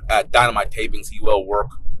even at Dynamite tapings, he will work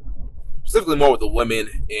specifically more with the women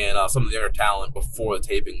and some of the other talent before the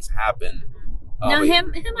tapings happen. Now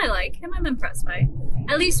him I like. Him I'm impressed by.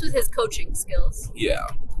 At least with his coaching skills. Yeah.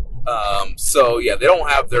 They don't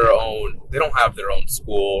have their own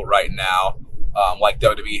school right now. Like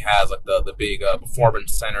WWE has like the big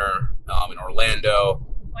performance center in Orlando.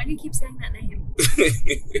 Why do you keep saying that name?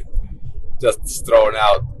 Just throwing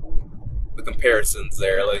out the comparisons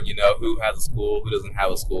there, like, you know, who has a school, who doesn't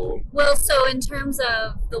have a school. Well, so in terms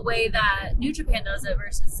of the way that New Japan does it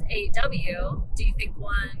versus AEW, do you think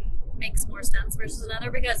one makes more sense versus another?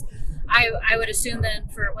 Because I would assume then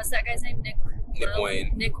for, what's that guy's name? Nick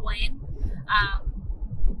Wayne. Nick Wayne.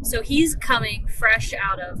 So he's coming fresh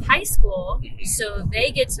out of high school, so they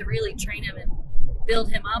get to really train him and build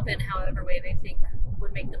him up in however way they think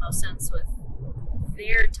would make the most sense with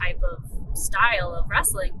their type of style of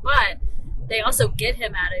wrestling, but they also get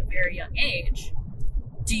him at a very young age.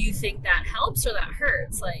 Do you think that helps or that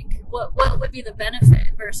hurts? Like, what would be the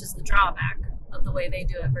benefit versus the drawback of the way they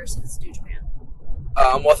do it versus New Japan?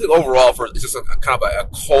 I think overall it's just kind of a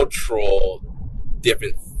cultural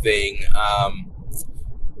different thing.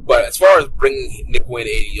 But as far as bringing Nick Wayne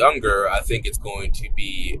any younger, I think it's going to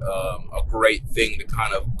be a great thing to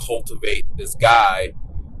kind of cultivate this guy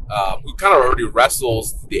who kind of already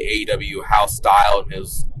wrestles the AEW house style and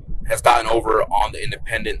has gotten over on the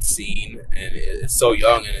independent scene and is so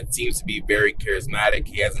young, and it seems to be very charismatic.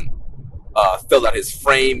 He hasn't filled out his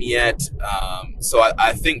frame yet. So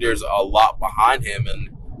I think there's a lot behind him, and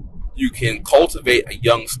you can cultivate a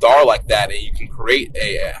young star like that, and you can create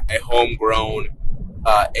a homegrown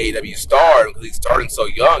AEW star because he's starting so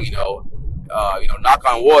young. Knock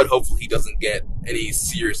on wood, hopefully he doesn't get any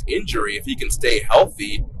serious injury. If he can stay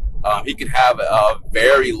healthy, he could have a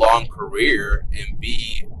very long career and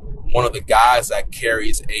be one of the guys that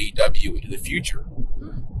carries AEW into the future.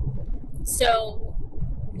 So,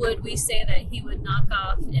 would we say that he would knock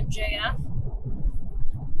off MJF?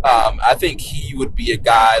 I think he would be a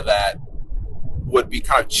guy that would be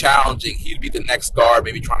kind of challenging. He'd be the next star,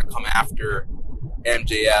 maybe trying to come after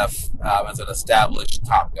MJF as an established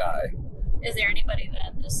top guy. Is there anybody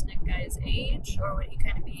that this Nick guy's age, or would he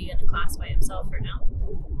kind of be in a class by himself for now?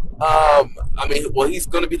 He's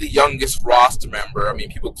going to be the youngest roster member. I mean,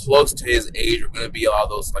 people close to his age are going to be all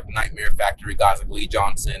those like Nightmare Factory guys like Lee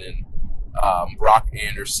Johnson and Brock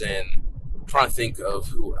Anderson. I'm trying to think of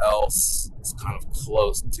who else is kind of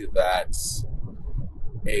close to that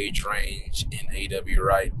age range in AEW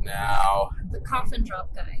right now. The coffin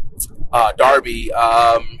drop guy. Darby.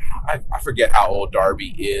 I forget how old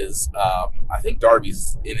Darby is. I think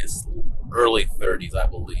Darby's in his early 30s, I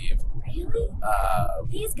believe. Really?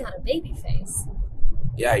 He's got a baby face.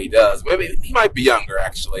 Yeah, he does. Maybe he might be younger,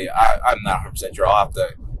 actually. I'm not 100% sure. I'll have to.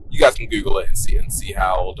 You guys can Google it and see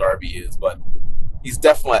how old Darby is, but he's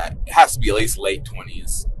definitely has to be at least late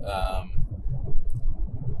 20s.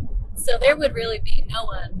 So there would really be no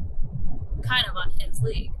one kind of on his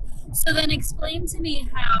league. So then explain to me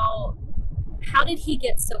how did he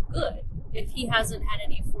get so good if he hasn't had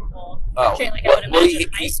any formal training? Like I would imagine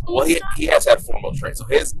high school stuff? He has had formal training. So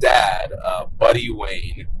his dad, Buddy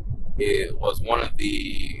Wayne, was one of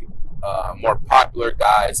the more popular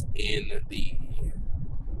guys in the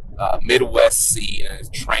Midwest scene and has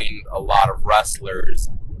trained a lot of wrestlers.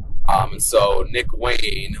 And so Nick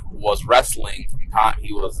Wayne was wrestling from the time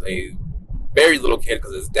he was a very little kid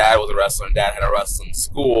because his dad was a wrestler and dad had a wrestling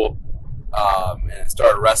school and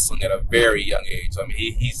started wrestling at a very young age. So, I mean,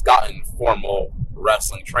 he's gotten formal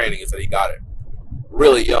wrestling training. He said he got it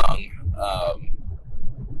really young.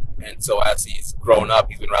 And so as he's grown up,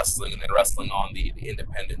 he's been wrestling and then wrestling on the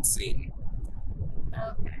independent scene.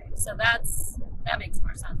 Okay, so that makes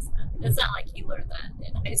more sense then. It's not like he learned that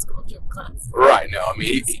in high school gym class. Right, no. I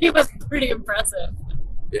mean, he was pretty impressive.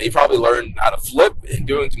 He probably learned how to flip and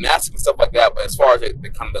doing gymnastics and stuff like that. But as far as the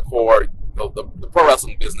kind of the core, the pro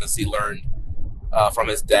wrestling business, he learned from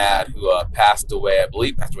his dad, who passed away. I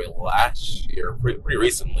believe passed away last year, pretty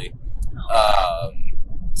recently.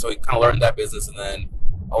 So he kind of learned that business, and then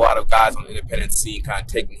a lot of guys on the independent scene kind of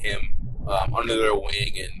taking him under their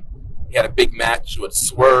wing. And he had a big match with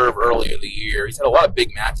Swerve earlier in the year. He's had a lot of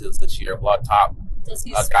big matches this year, a lot of top. Does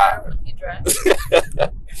he swear when he dresses?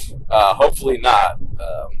 Hopefully not.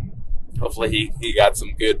 Hopefully he got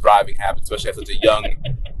some good driving habits, especially at such a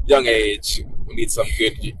young age. We need some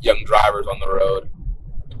good young drivers on the road.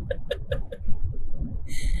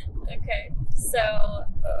 Okay, so.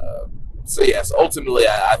 So yes, ultimately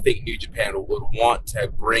I think New Japan would want to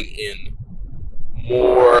bring in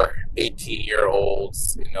more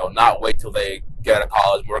 18-year-olds. Not wait till they get out of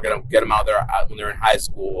college. We're gonna get them out there when they're in high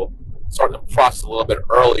school. Start the process a little bit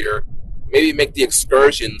earlier. Maybe make the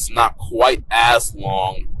excursions not quite as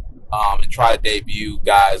long, and try to debut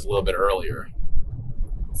guys a little bit earlier.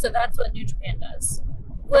 So that's what New Japan does.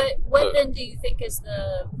 What then do you think is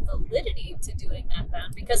the validity to doing that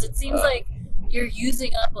then? Because it seems like you're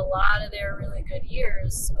using up a lot of their really good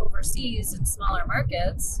years overseas in smaller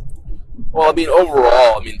markets. Well, I mean,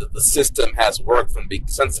 overall, the system has worked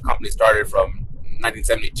since the company started from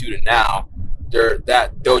 1972 to now.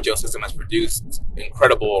 That dojo system has produced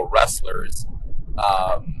incredible wrestlers.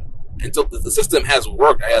 And so the system has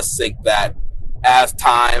worked. I just think that as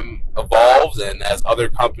time evolves and as other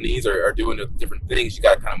companies are doing different things, you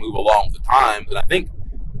got to kind of move along with the times. And I think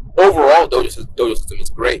overall, dojo system is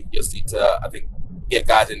great. You just need to, I think, get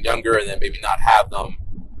guys in younger and then maybe not have them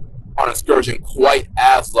on excursion quite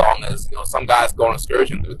as long as, some guys go on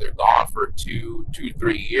excursion. They're gone for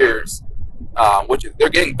 2-3 years, which they're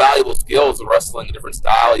getting valuable skills of wrestling a different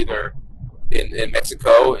style, either in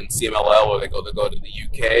Mexico in CMLL, or they go to the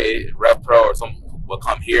UK, Rev Pro, or some will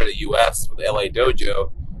come here in the US with the LA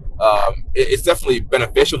Dojo. It's definitely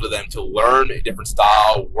beneficial to them to learn a different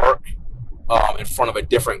style, work in front of a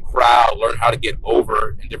different crowd, learn how to get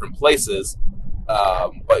over in different places.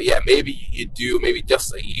 But yeah, maybe you do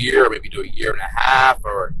just a year, maybe do a year and a half,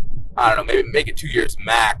 or I don't know, maybe make it 2 years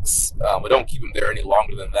max. But don't keep them there any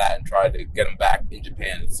longer than that, and try to get them back in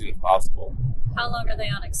Japan as soon as possible. How long are they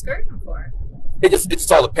on excursion for? It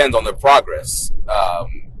just all depends on their progress,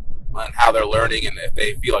 on how they're learning, and if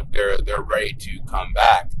they feel like they're ready to come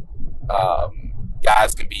back.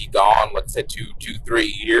 Guys can be gone, let's say 2-3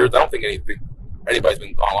 years. I don't think anybody's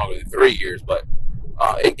been gone longer than 3 years, but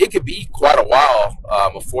it could be quite a while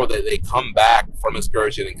before they come back from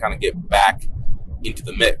excursion and kind of get back into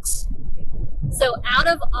the mix. So out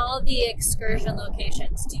of all the excursion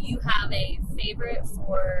locations, do you have a favorite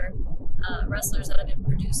for wrestlers that have been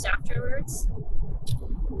produced afterwards?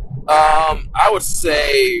 I would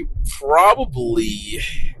say probably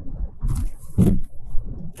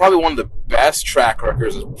one of the best track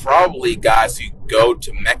records is probably guys who go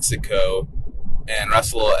to Mexico and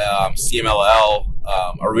wrestle CMLL.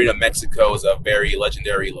 Arena Mexico is a very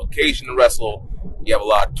legendary location to wrestle. You have a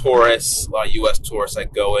lot of tourists, a lot of U.S. tourists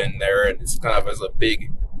that go in there, and it's kind of as a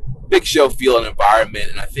big show feel and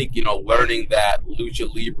environment. And I think, learning that lucha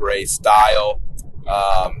libre style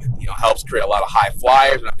Helps create a lot of high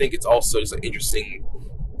flyers, and I think it's also just an interesting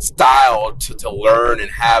style to learn and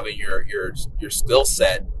have in your skill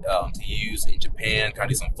set to use in Japan. Kind of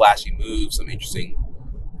do some flashy moves, some interesting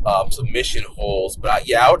submission holds. But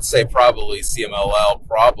I would say probably CMLL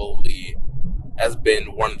probably has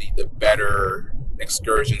been one of the better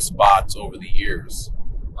excursion spots over the years.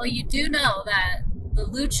 Well, you do know that the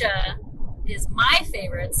lucha is my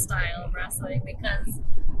favorite style of wrestling because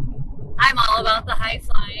I'm all about the high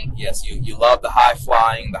flying. Yes, you love the high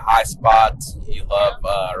flying, the high spots. You love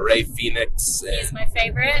Rey Fenix. He's my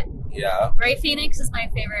favorite. Yeah. Rey Fenix is my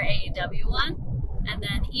favorite AEW one. And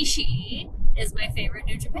then Ishii is my favorite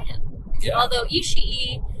New Japan. Yeah. Although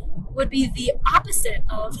Ishii would be the opposite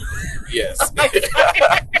of... Yes.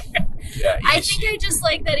 Yeah, I think I just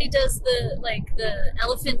like that he does the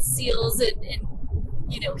elephant seals and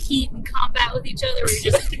heat and combat with each other where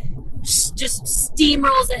he just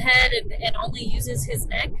steamrolls ahead and only uses his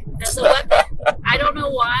neck as a weapon. I don't know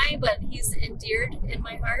why, but he's endeared in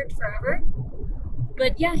my heart forever.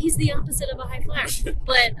 But yeah, he's the opposite of a high flyer.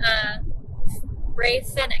 But Rey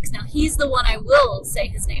Fenix, now he's the one I will say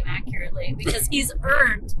his name accurately because he's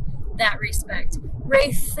earned that respect.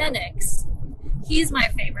 Rey Fenix, he's my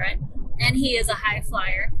favorite, and he is a high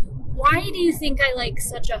flyer. Why do you think I like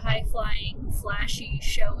such a high-flying, flashy,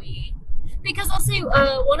 showy? Because I'll say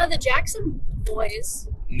one of the Jackson boys,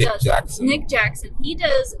 Nick Jackson, he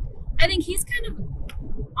does, I think he's kind of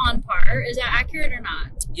on par. Is that accurate or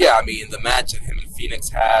not? Yeah, I mean, the match that him and Phoenix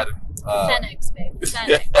had Fenix, baby.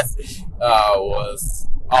 Fenix. Was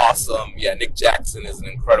awesome. Yeah, Nick Jackson is an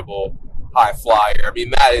incredible high flyer. I mean,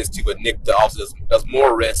 Matt is too, but Nick also does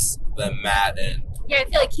more risks than Matt. And yeah, I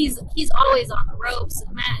feel like he's always on the ropes.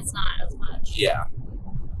 Matt is not as much. Yeah.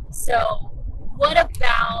 So, what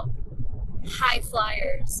about high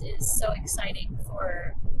flyers is so exciting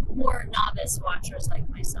for more novice watchers like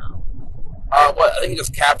myself? Well, I think it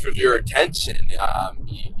just captures your attention.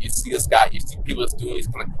 You see this guy, you see people just doing these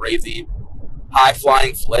kind of crazy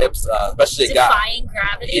high-flying flips, especially defying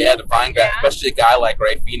gravity. Yeah, defying gravity. Especially a guy like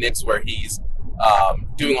Rey Fenix, where he's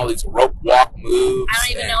doing all these rope walk moves. I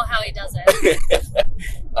don't even know how he does it.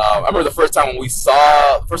 I remember the first time I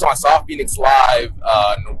saw Phoenix live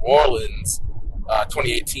in New Orleans,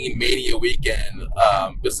 2018 Mania weekend.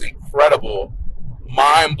 Just incredible,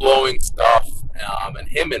 mind-blowing stuff. And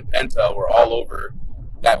him and Penta were all over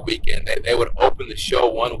that weekend. They would open the show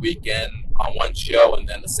one weekend on one show, and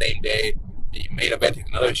then the same day the main event took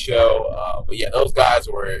another show. But yeah, those guys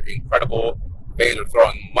were incredible. They were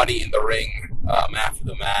throwing money in the ring after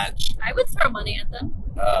the match. I would throw money at them.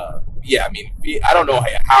 Yeah, I mean, I don't know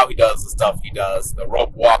how he does the stuff he does. The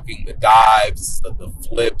rope walking, the dives, the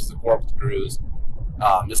flips, the corkscrews.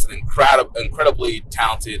 Just an incredibly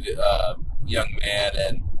talented young man,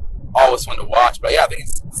 and always fun to watch. But yeah, I think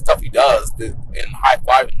the stuff he does in high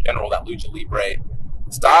five in general, that lucha libre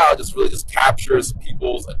style, just really just captures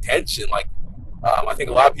people's attention. Like, I think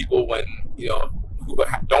a lot of people, when who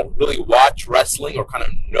don't really watch wrestling or kind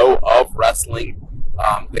of know of wrestling,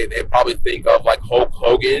 they probably think of like Hulk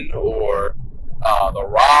Hogan or The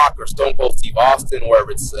Rock or Stone Cold Steve Austin, where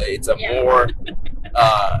it's a more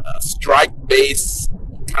strike-based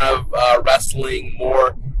kind of wrestling.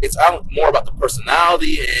 It's more about the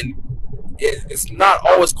personality, and it's not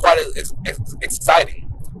always quite as exciting.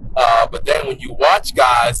 But then when you watch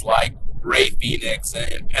guys like Rey Fenix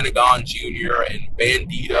and Pentagon Jr. and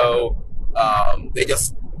Bandito, they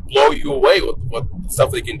just blow you away with what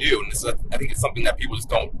stuff they can do. And I think it's something that people just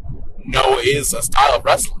don't know is a style of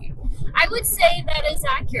wrestling. I would say that is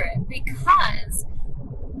accurate because,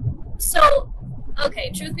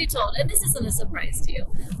 okay, truth be told, and this isn't a surprise to you,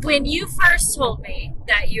 when you first told me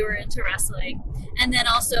that you were into wrestling, and then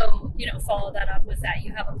also, follow that up with that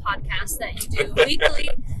you have a podcast that you do weekly,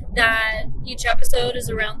 that each episode is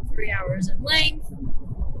around 3 hours in length,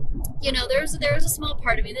 there was a small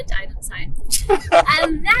part of me that died inside.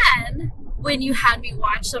 And then when you had me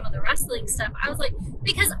watch some of the wrestling stuff, I was like,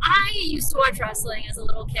 because I used to watch wrestling as a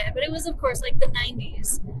little kid, but it was, of course, like the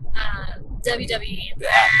 90s, WWE. The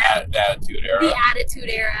Attitude Era. The Attitude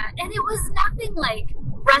Era. And it was nothing like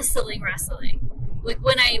wrestling. Like,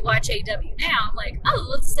 when I watch AEW now, I'm like,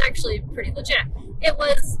 oh, this is actually pretty legit. It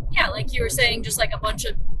was, yeah, like you were saying, just like a bunch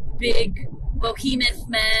of big behemoth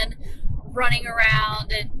men running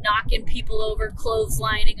around and knocking people over,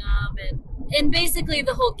 clotheslining them, and basically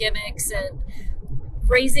the whole gimmicks and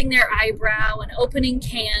raising their eyebrow and opening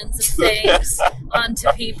cans of things onto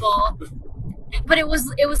people. But it was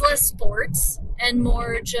less sports and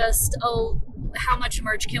more just, how much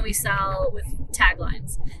merch can we sell with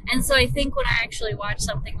taglines? And so I think when I actually watched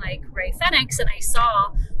something like Rey Fenix and I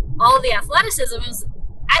saw, all the athleticism was,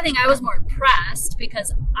 I think I was more impressed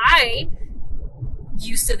because I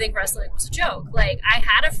used to think wrestling was a joke. Like, I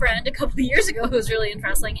had a friend a couple of years ago who was really into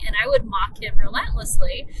wrestling, and I would mock him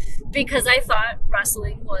relentlessly because I thought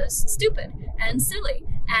wrestling was stupid and silly.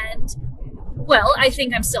 And well, I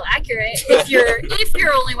think I'm still accurate if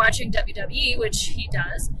you're only watching WWE, which he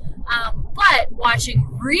does. But watching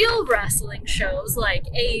real wrestling shows like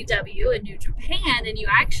AEW and New Japan, and you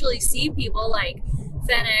actually see people like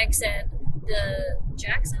Phoenix and the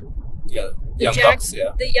Jackson,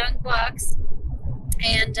 the Young Bucks,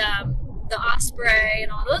 and the Osprey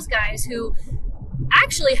and all those guys who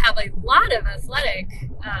actually have a lot of athletic.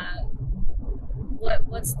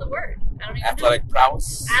 What's the word? I don't even athletic know.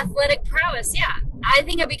 prowess. Athletic prowess, yeah. I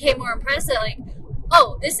think I became more impressed that, like,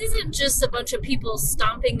 oh, this isn't just a bunch of people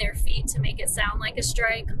stomping their feet to make it sound like a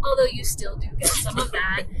strike, although you still do get some of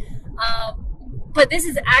that. But this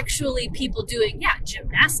is actually people doing,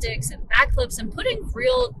 gymnastics and backflips and putting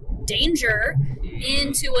real danger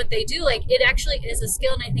into what they do. Like, it actually is a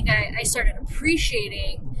skill, and I think I started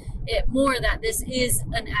appreciating it more, that this is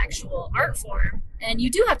an actual art form, and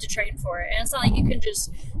you do have to train for it. And it's not like you can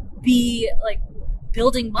just be, like,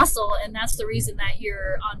 building muscle, and that's the reason that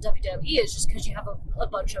you're on WWE, is just because you have a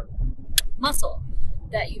bunch of muscle,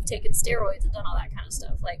 that you've taken steroids and done all that kind of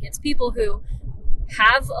stuff. Like, it's people who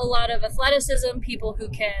have a lot of athleticism, people who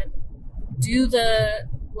can do the,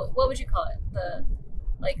 what would you call it?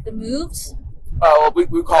 The moves? Well,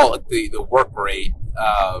 we call it the work rate.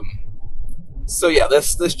 So yeah,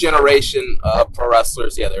 this generation of pro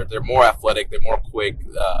wrestlers, they're more athletic, they're more quick.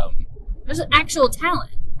 There's an actual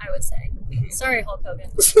talent, I would say. Sorry, Hulk Hogan.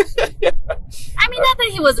 I mean, not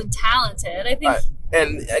that he wasn't talented. I think.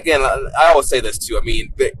 And again, I always say this too. I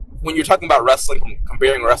mean, when you're talking about wrestling,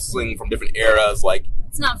 comparing wrestling from different eras, like,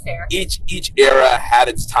 it's not fair. Each era had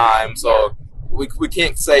its time, so we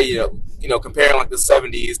can't say comparing like the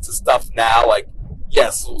 70s to stuff now. Like,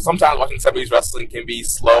 yes, sometimes watching 70s wrestling can be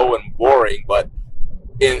slow and boring, but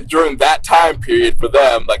during that time period for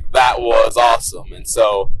them, like, that was awesome. And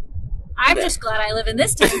so I'm just glad I live in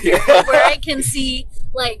this time period where I can see,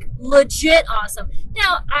 like, legit awesome.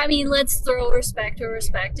 Now, I mean, let's throw respect where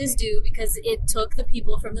respect is due, because it took the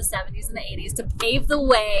people from the 70s and the 80s to pave the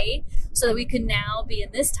way so that we can now be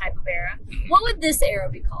in this type of era. What would this era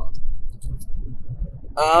be called?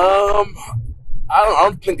 I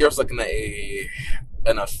don't think there's like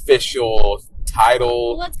an official title.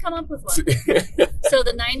 Well, let's come up with one. So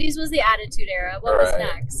the 90s was the Attitude Era. What was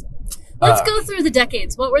next? Let's go through the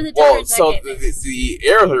decades. What were the different decades? So the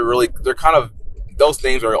eras are really, they're kind of, those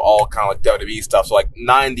names are all kind of like WWE stuff. So like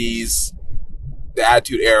 90s, the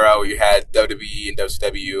Attitude Era, where you had WWE and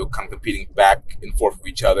WCW kind of competing back and forth with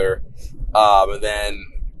each other. And then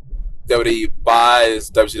WWE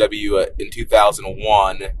buys WCW in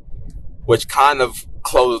 2001, which kind of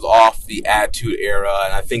closes off the Attitude Era.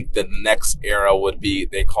 And I think the next era would be,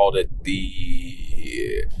 they called it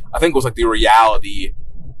I think it was like the Reality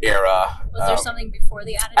Era. Was there something before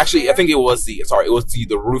the Attitude Actually, Era? I think it was the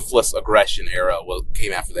Ruthless Aggression Era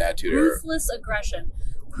came after the Attitude Era. Ruthless Aggression.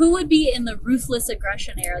 Who would be in the Ruthless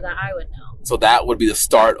Aggression Era that I would know? So that would be the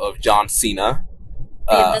start of John Cena.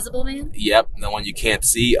 The Invisible Man? Yep, the one you can't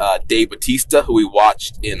see. Dave Bautista, who we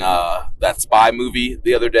watched in that spy movie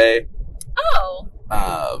the other day. Oh.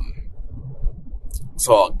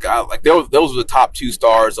 So, God, like, those were the top two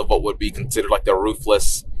stars of what would be considered like the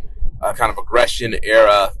ruthless kind of aggression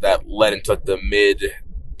era that led into the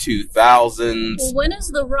mid-2000s. Well, when is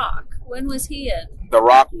The Rock? When was he in? The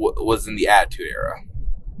Rock was in the Attitude Era.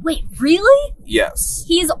 Wait, really? Yes.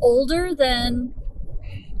 He's older than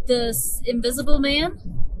this Invisible Man?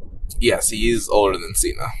 Yes, he is older than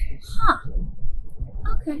Cena. Huh.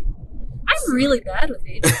 Okay. I'm really bad with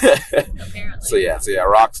age, apparently. So yeah,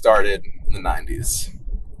 Rock started in the 90s.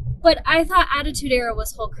 But I thought Attitude Era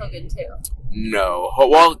was Hulk Hogan, too. No.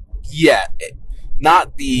 Well, yeah.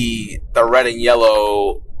 Not the red and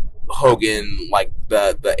yellow Hogan, like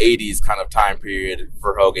the 80s kind of time period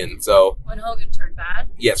for Hogan. So when Hogan turned bad?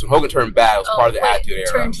 Yes, when Hogan turned bad, it was part of the Attitude Era.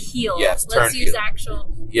 Turned heel. Yes, Let's use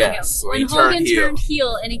actual. Yes. Okay. When Hogan turned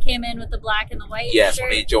heel and he came in with the black and the white yes,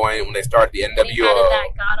 shirt. when they started the NWO. And he had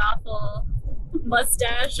that god-awful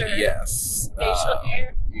mustache or facial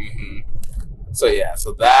hair. Mm-hmm. So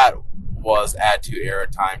that was Attitude Era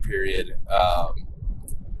time period.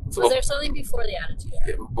 Was there something before the Attitude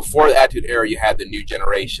Era? Before the Attitude Era, you had the New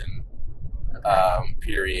Generation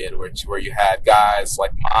period, where you had guys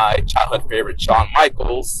like my childhood favorite, Shawn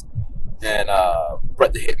Michaels, and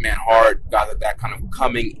Bret the Hitman Hart, guys like that kind of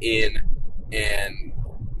coming in and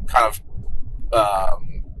kind of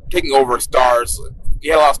taking over stars.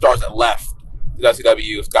 You had a lot of stars that left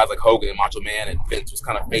WCW, guys like Hogan and Macho Man, and Vince was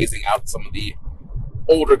kind of phasing out some of the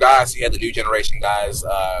older guys. So you had the new generation guys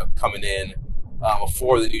coming in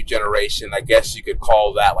before the new generation. I guess you could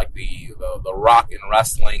call that like the rock and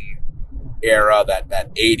wrestling era,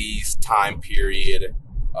 that 80s time period,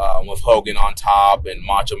 with Hogan on top and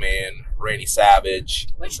Macho Man, Randy Savage.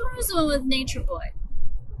 Which one was the one with Nature Boy?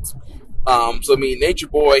 So I mean, Nature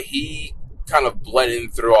Boy, he kind of bled in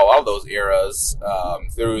through all of those eras.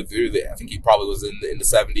 Through the, I think he probably was in the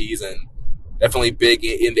 70s and definitely big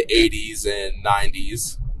in the 80s and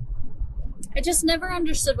 90s. I just never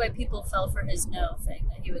understood why people fell for his no thing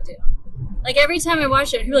that he would do. Like every time I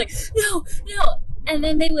watched it, he'd be like, no, and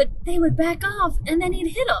then they would back off, and then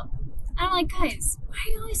he'd hit them. And I'm like, guys, why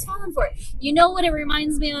are you always falling for it? You know what it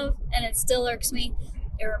reminds me of, and it still irks me?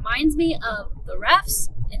 It reminds me of the refs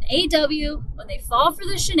in AEW when they fall for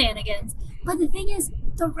the shenanigans. But the thing is,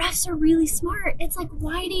 the refs are really smart. It's like,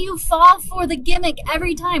 why do you fall for the gimmick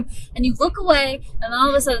every time? And you look away, and all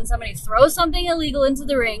of a sudden somebody throws something illegal into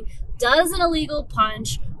the ring, does an illegal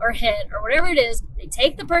punch or hit or whatever it is, they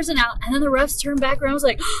take the person out, and then the refs turn back around and was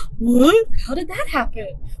like, what? How did that happen?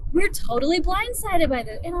 We're totally blindsided by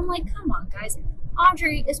this. And I'm like, come on, guys.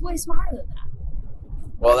 Audrey is way smarter than that.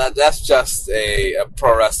 Well, that's just a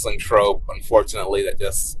pro wrestling trope, unfortunately, that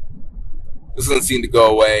just doesn't seem to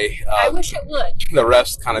go away. I wish it would. The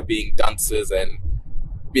refs kind of being dunces and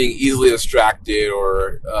being easily distracted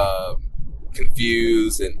or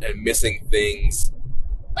confused and missing things.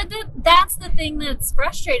 But that's the thing that's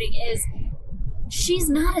frustrating is she's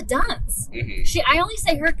not a dunce. Mm-hmm. I only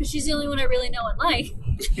say her because she's the only one I really know and like.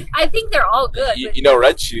 I think they're all good. You know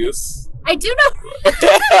Red Shoes. I do know.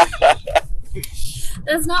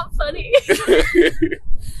 That's not funny.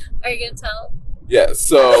 Are you going to tell? Yeah,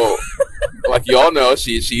 so like you all know,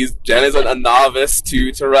 Jen is a novice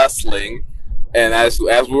to wrestling. And as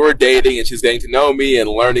we were dating and she's getting to know me and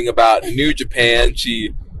learning about New Japan,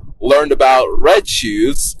 she learned about Red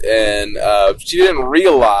Shoes, and she didn't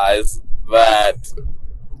realize that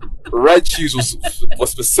Red Shoes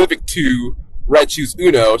was specific to Red Shoes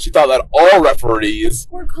Uno. She thought that all referees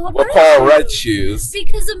were called Red Shoes.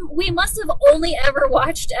 Because we must have only ever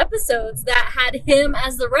watched episodes that had him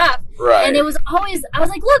as the ref. Right. And it was always, I was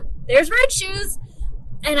like, look, there's Red Shoes.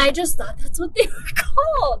 And I just thought that's what they were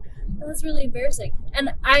called. That was really embarrassing.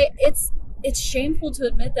 And it's shameful to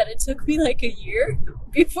admit that it took me like a year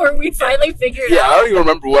before we finally figured it out. Yeah, I don't even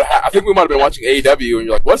remember what happened. I think we might have been watching AEW and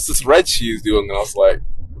you're like, what's this Red Shoes doing? And I was like,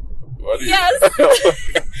 what are yes.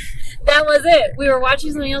 That was it. We were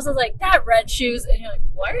watching something else. I was like, that Red Shoes. And you're like,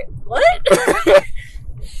 what?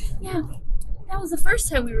 Yeah. That was the first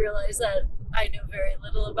time we realized that I knew very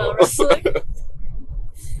little about wrestling.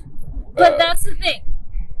 But that's the thing.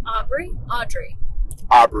 Audrey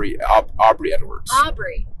Edwards.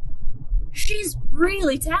 Aubrey. She's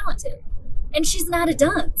really talented. And she's not a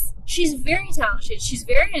dunce. She's very talented. She's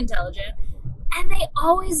very intelligent. And they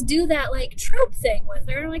always do that, like, trope thing with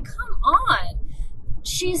her. I'm like, come on.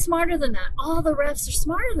 She's smarter than that. All the refs are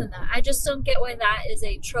smarter than that. I just don't get why that is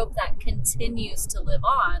a trope that continues to live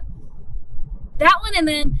on. That one, and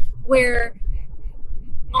then where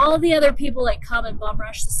all the other people, like, come and bum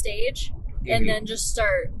rush the stage and then just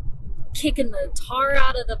start kicking the tar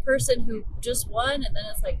out of the person who just won, and then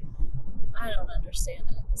it's like, I don't understand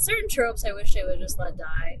it. Certain tropes I wish they would just let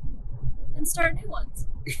die and start new ones.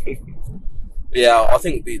 Yeah, I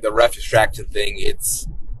think the ref distraction thing, it's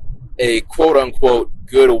a quote-unquote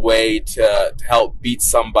good way to help beat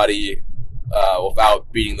somebody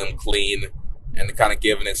without beating them clean and to kind of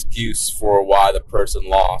give an excuse for why the person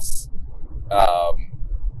lost.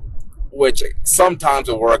 Which sometimes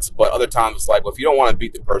it works, but other times it's like, well, if you don't want to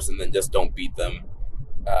beat the person, then just don't beat them.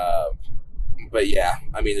 But yeah,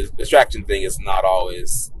 I mean, the distraction thing is not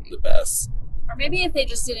always the best. Or maybe if they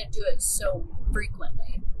just didn't do it so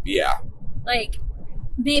frequently. Yeah. Like,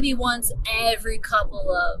 maybe once every couple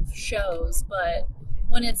of shows, but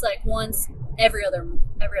when it's like once every other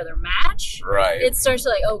match, right? It starts to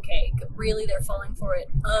like, okay, really, they're falling for it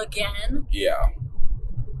again. Yeah.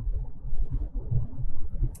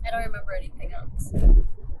 I don't remember anything else.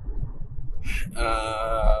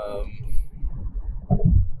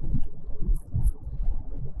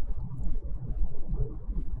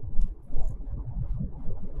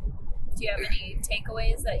 Do you have any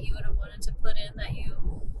takeaways that you would have wanted to put in that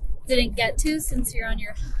you didn't get to since you're on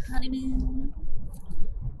your honeymoon?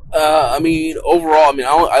 I mean, overall,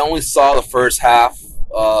 I only saw the first half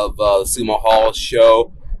of the Sumo Hall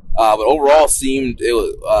show, but overall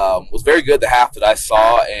it was very good, the half that I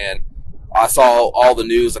saw, and I saw all the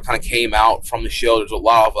news that kind of came out from the show. There's a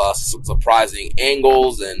lot of surprising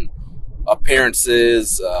angles and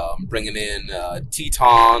appearances, bringing in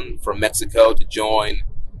Teton from Mexico to join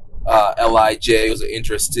LIJ. It was an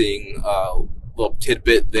interesting little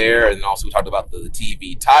tidbit there. And then also we talked about the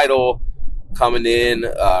TV title coming in.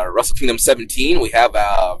 Wrestle Kingdom 17, we have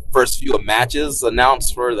first few matches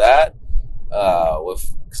announced for that,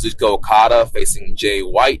 with Kazuchika Okada facing Jay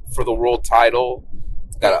White for the world title.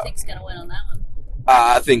 Who do you think's going to win on that one?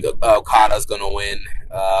 I think Okada's going to win.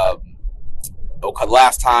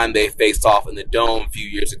 Last time they faced off in the Dome a few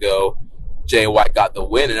years ago, Jay White got the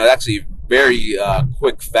win, and it was actually very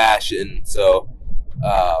quick fashion. So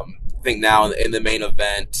I think now in the main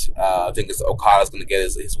event, I think Okada's going to get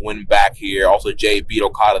his win back here. Also, Jay beat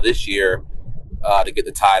Okada this year to get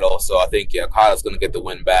the title. So I think, Okada's going to get the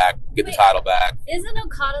win back, the title back. Isn't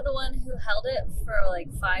Okada the one who held it for like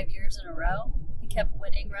 5 years in a row? He kept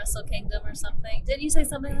winning Wrestle Kingdom or something. Didn't you say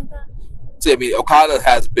something like that? So, I mean, Okada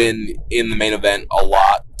has been in the main event a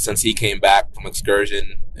lot since he came back from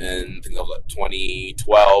Excursion in, I think that was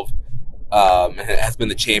 2012. And has been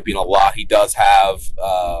the champion a lot. He does have,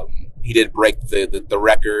 he did break the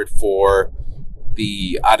record for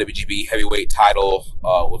the IWGP heavyweight title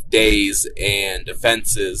with days and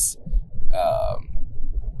defenses.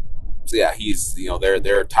 So yeah, he's,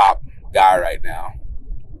 their top guy right now.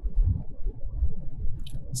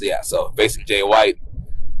 So yeah, so facing Jay White,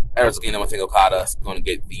 I think Okada's going to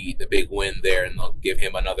get the big win there, and they'll give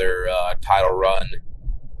him another title run.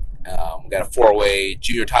 We got a 4-way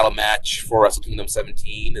junior title match for Wrestle Kingdom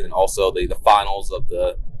 17, and then also the finals of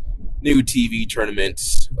the new TV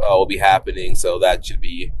tournament will be happening. So that should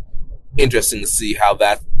be interesting to see how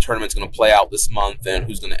that tournament's going to play out this month and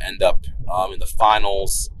who's going to end up in the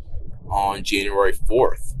finals on January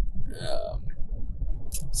 4th.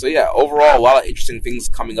 So yeah, overall, a lot of interesting things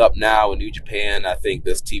coming up now in New Japan. I think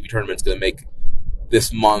this TV tournament's going to make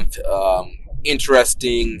this month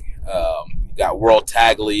interesting. You got World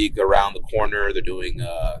Tag League around the corner. They're doing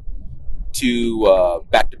 2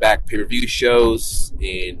 back-to-back pay-per-view shows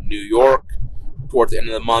in New York towards the end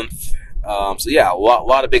of the month. So yeah, a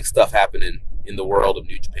lot of big stuff happening in the world of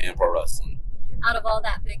New Japan Pro Wrestling. Out of all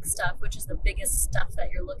that big stuff, which is the biggest stuff that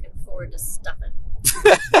you're looking forward to stuffing?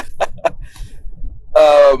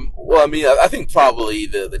 Well, I mean, I think probably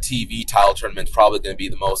the TV title tournament is probably going to be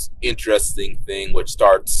the most interesting thing, which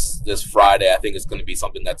starts this Friday. I think it's going to be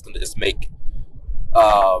something that's going to just make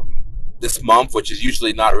this month, which is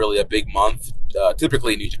usually not really a big month,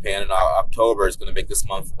 typically in New Japan in October, is going to make this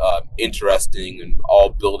month interesting, and all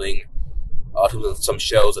building to some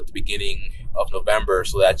shows at the beginning of November.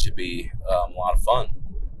 So that should be a lot of fun.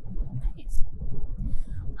 Nice.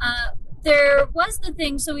 There was the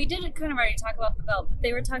thing, so we did kind of already talk about the belt, but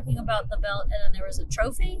they were talking about the belt, and then there was a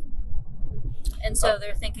trophy. And so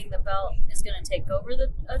they're thinking the belt is going to take over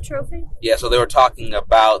a trophy? Yeah, so they were talking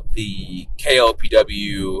about the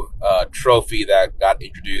KOPW trophy that got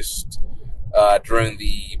introduced during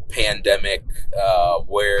the pandemic,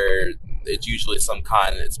 where it's usually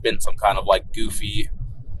it's been some kind of like goofy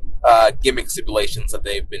gimmick stipulations that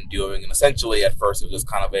they've been doing. And essentially at first it was just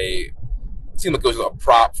kind of it seemed like it was a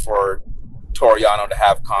prop for Toru Yano to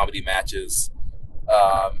have comedy matches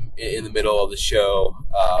in the middle of the show.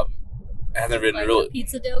 Hasn't been like really the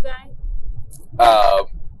pizza dough guy?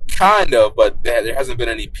 Kind of, but there hasn't been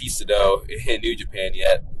any pizza dough in New Japan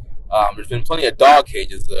yet. There's been plenty of dog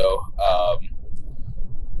cages though.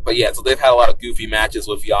 But yeah, so they've had a lot of goofy matches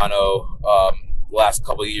with Yano last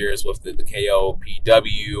couple of years with the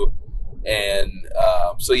KOPW. And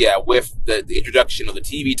so yeah, with the introduction of the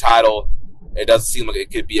TV title, it does seem like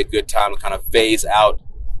it could be a good time to kind of phase out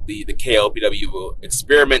the KOPW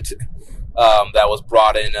experiment that was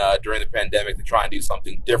brought in during the pandemic to try and do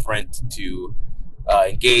something different to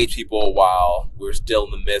engage people while we're still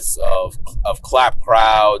in the midst of clap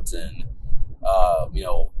crowds and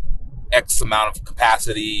X amount of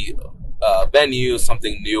capacity venues,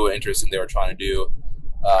 something new and interesting they were trying to do,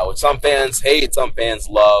 which some fans hate, some fans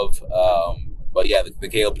love. But yeah, the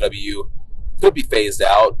KOPW could be phased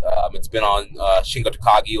out. It's been on Shingo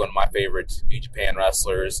Takagi, one of my favorite New Japan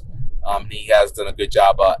wrestlers. He has done a good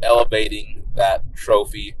job elevating that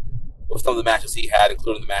trophy with some of the matches he had,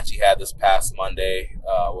 including the match he had this past Monday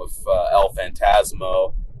with El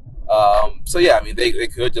Phantasmo. So yeah, I mean, they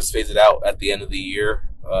could just phase it out at the end of the year.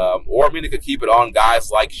 Or, I mean, they could keep it on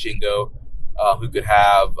guys like Shingo, who could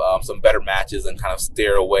have some better matches and kind of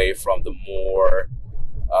steer away from the more,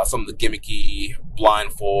 some of the gimmicky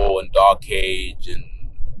blindfold and dog cage and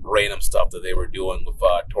random stuff that they were doing with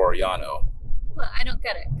Toru Yano. Well, I don't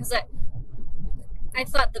get it, because I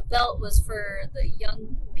thought the belt was for the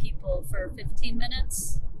young people for 15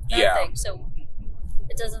 minutes. Thing. So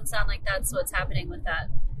it doesn't sound like that's what's happening with that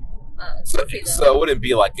trophy, though. So it wouldn't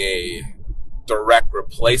be like a direct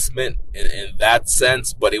replacement in that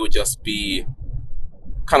sense, but it would just be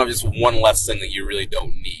kind of just one less thing that you really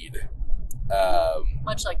don't need.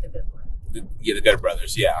 Much like the Good Boy. The Good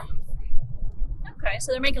Brothers, yeah. Okay,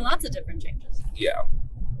 so they're making lots of different changes. Yeah.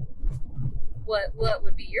 What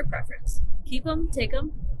would be your preference? Keep them, take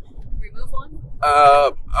them, remove one?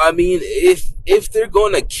 I mean, if they're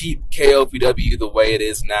going to keep KOPW the way it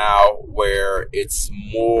is now, where it's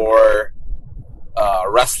more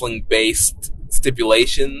wrestling-based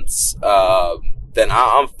stipulations, then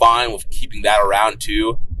I'm fine with keeping that around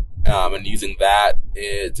too, and using that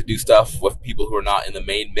to do stuff with people who are not in the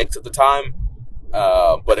main mix at the time.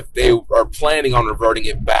 But if they are planning on reverting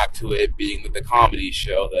it back to it being the comedy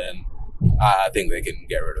show, then I think they can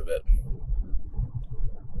get rid of it.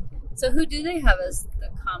 So who do they have as the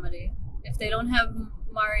comedy? If they don't have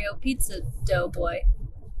Mario Pizza Dough Boy.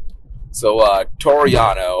 So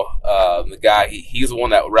Toriano, the guy, he's the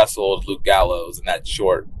one that wrestled Luke Gallows in that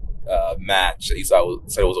short match that he said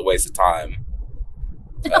it was a waste of time.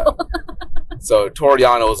 So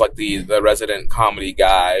Toriano was like the resident comedy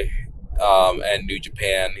guy in New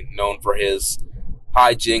Japan, known for his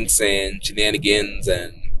hijinks and shenanigans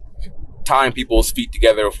and tying people's feet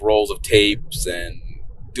together with rolls of tapes and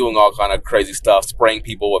doing all kind of crazy stuff, spraying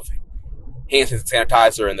people with hand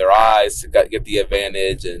sanitizer in their eyes to get the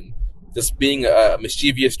advantage, and just being a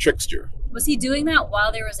mischievous trickster. Was he doing that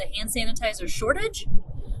while there was a hand sanitizer shortage?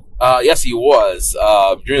 Yes, he was.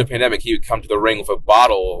 During the pandemic, he would come to the ring with a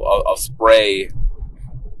bottle of spray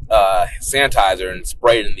sanitizer and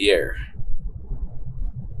spray it in the air.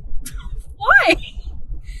 Why?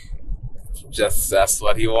 Just that's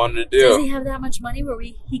what he wanted to do. Does he have that much money where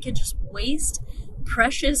he could just waste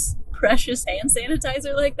precious hand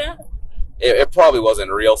sanitizer like that? It probably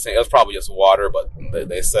wasn't real. It was probably just water, but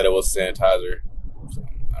they said it was sanitizer. So,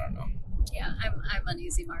 I don't know. Yeah, I'm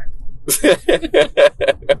uneasy, Mark. All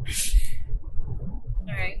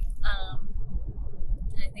right.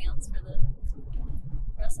 Anything else for the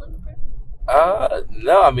wrestling part?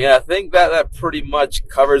 No, I mean, I think that pretty much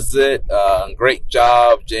covers it. Great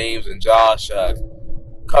job, James and Josh,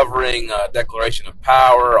 covering Declaration of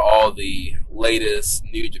Power, all the latest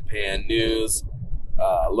New Japan news.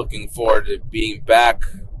 Looking forward to being back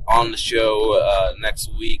on the show next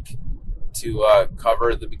week to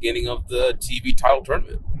cover the beginning of the TV title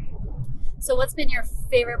tournament. So what's been your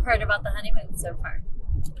favorite part about the honeymoon so far?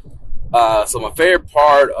 So my favorite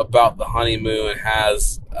part about the honeymoon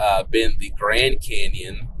has been the Grand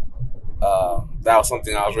Canyon. That was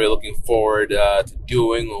something I was really looking forward to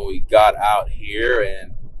doing when we got out here.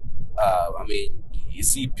 And, I mean, you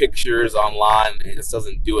see pictures online, and it just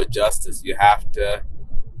doesn't do it justice. You have to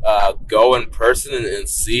go in person and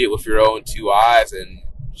see it with your own two eyes. And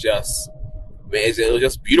just, man, it was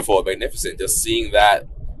just beautiful and magnificent. Just seeing that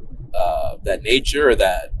nature,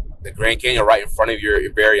 the Grand Canyon right in front of your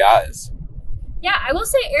very eyes. Yeah, I will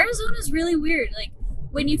say Arizona is really weird. Like,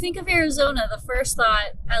 when you think of Arizona, the first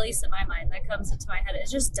thought, at least in my mind, that comes into my head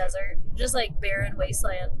is just desert, just like barren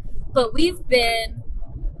wasteland. But we've been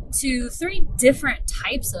to 3 different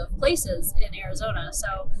types of places in Arizona.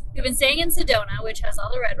 So we've been staying in Sedona, which has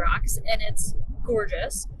all the red rocks, and it's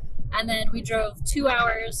gorgeous. And then we drove 2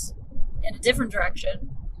 hours in a different direction,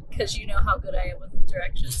 because you know how good I am with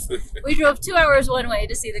directions. We drove 2 hours one way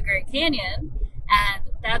to see the Grand Canyon, and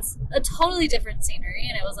that's a totally different scenery,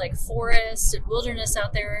 and it was like forest and wilderness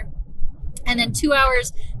out there. And then 2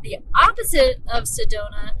 hours the opposite of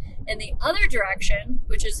Sedona in the other direction,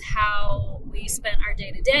 which is how we spent our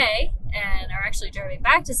day-to-day and are actually driving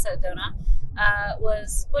back to Sedona,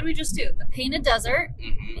 was, what did we just do? The Painted Desert.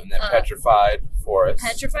 Mm-hmm. And the Petrified Forest.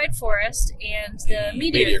 Petrified Forest and the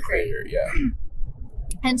Meteor Crater. Yeah.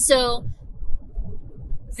 And so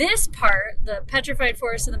this part, the Petrified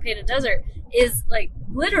Forest and the Painted Desert, is like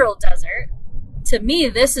literal desert. To me,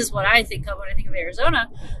 this is what I think of when I think of Arizona.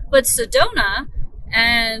 But Sedona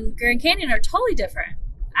and Grand Canyon are totally different.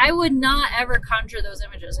 I would not ever conjure those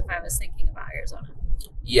images if I was thinking about Arizona.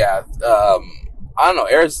 Yeah, I don't know.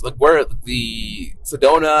 Like where the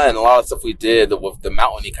Sedona and a lot of stuff we did with the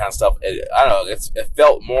mountainy kind of stuff, I don't know. It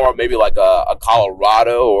felt more maybe like a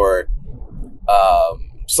Colorado or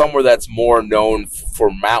somewhere that's more known for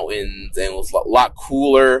mountains and was a lot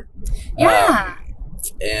cooler. Yeah.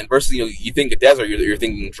 And versus, you think of desert, you're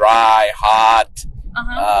thinking dry, hot.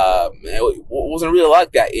 It wasn't really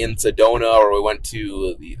like that in Sedona, or we went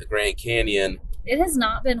to the Grand Canyon. It has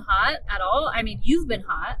not been hot at all. I mean, you've been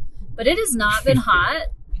hot, but it has not been hot.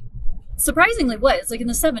 Surprisingly, it's like in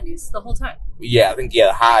the 70s the whole time. Yeah, I think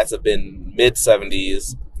the highs have been mid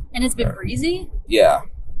 70s, and it's been breezy. Yeah,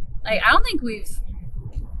 Like, I don't think we've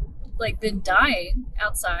like been dying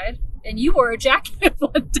outside, and you wore a jacket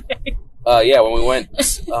one day. Yeah, when we went,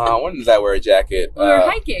 when did I wear a jacket? We were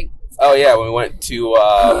hiking. Oh yeah, when we went to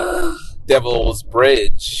Devil's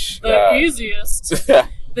Bridge. The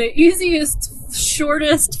easiest,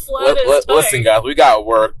 shortest, flattest. Listen, guys, we got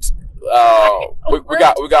worked. We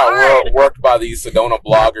got worked by these Sedona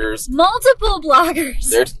bloggers. Multiple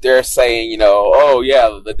bloggers. They're saying, oh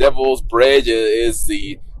yeah, the Devil's Bridge is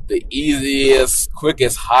the easiest,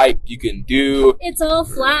 quickest hike you can do. It's all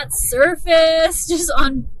flat surface, just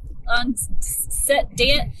on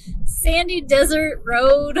sandy desert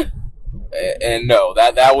road. And no,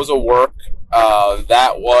 that was a work.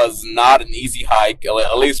 That was not an easy hike,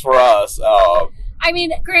 at least for us. I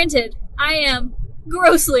mean, granted, I am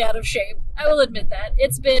grossly out of shape. I will admit that.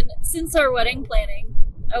 It's been since our wedding planning.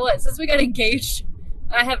 Since we got engaged,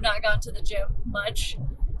 I have not gone to the gym much.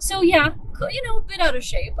 So yeah, a bit out of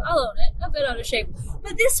shape. I'll own it. A bit out of shape.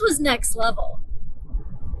 But this was next level.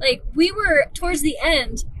 Like, we were towards the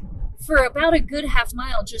end for about a good half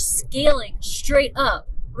mile just scaling straight up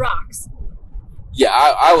rocks. Yeah,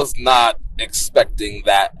 I was not expecting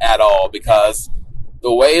that at all, because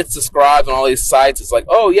the way it's described on all these sites, it's like,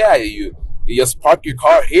 oh yeah, you just park your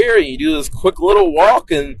car here and you do this quick little walk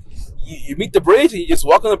and you meet the bridge and you just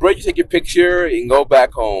walk on the bridge, you take your picture and go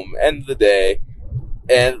back home. End of the day.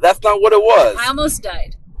 And that's not what it was. I almost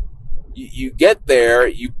died. You get there,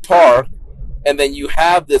 you park, and then you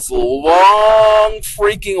have this long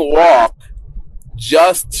freaking walk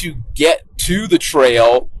just to get to the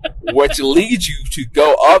trail, which leads you to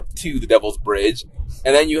go up to the Devil's Bridge,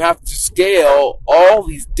 and then you have to scale all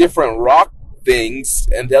these different rock things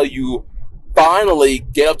until you finally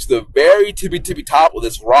get up to the very tippy top of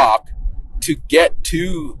this rock to get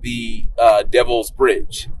to the Devil's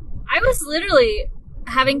Bridge. I was literally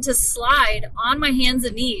having to slide on my hands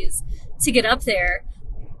and knees to get up there.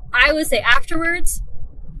 I would say afterwards,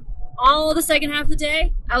 all the second half of the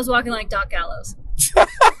day, I was walking like Doc Gallows.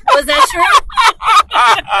 Was that true?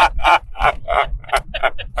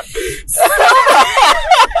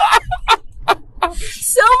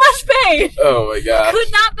 So much pain. Oh my god.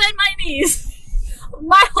 Could not bend my knees.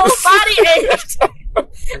 My whole body ached.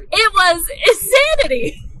 It was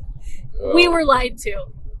insanity. Oh. We were lied to.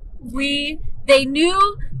 They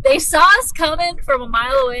knew, they saw us coming from a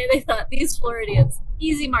mile away. They thought, these Floridians,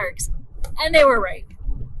 easy marks. And they were right.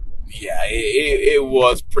 Yeah, it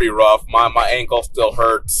was pretty rough. My ankle still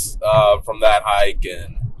hurts from that hike,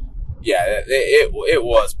 and yeah, it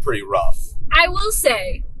was pretty rough. I will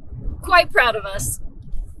say, quite proud of us.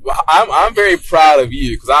 I'm very proud of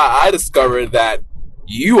you, because I discovered that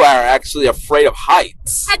you are actually afraid of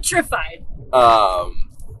heights. Petrified.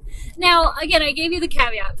 Now, again, I gave you the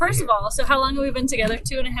caveat. First of all, so how long have we been together?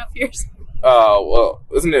 2.5 years? Well,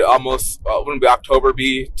 isn't it almost, wouldn't October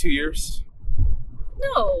be 2 years?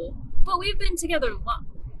 No, but we've been together long,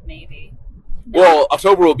 maybe. No. Well,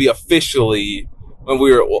 October will be officially when we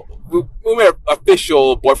made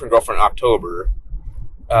official boyfriend-girlfriend in October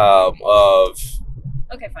of...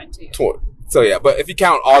 Okay, fine, 2 years. So yeah, but if you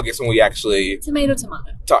count August when we actually... Tomato.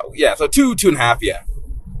 Yeah, so 2.5, yeah.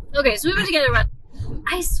 Okay, so we've been together about...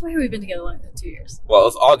 I swear we've been together longer than 2 years. Well, it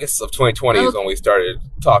was August of 2020 is when we started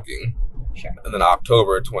talking. Sure. And then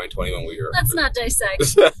October 2020 when we were... Let's not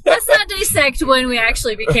dissect. Let's not dissect when we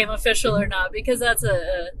actually became official or not, because that's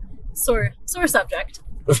a sore subject.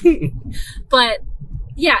 But,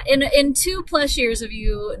 yeah, in 2+ years of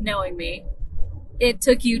you knowing me, it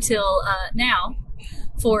took you till now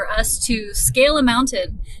for us to scale a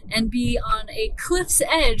mountain and be on a cliff's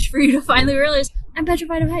edge for you to finally realize, I'm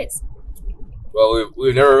petrified of heights. Well,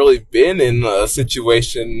 we've never really been in a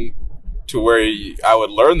situation to where I would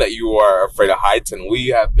learn that you are afraid of heights, and we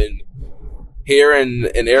have been here in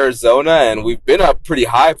Arizona, and we've been up pretty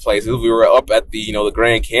high places. We were up at the the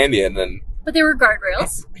Grand Canyon, but there were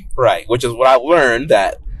guardrails, right? Which is what I learned,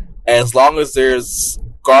 that as long as there's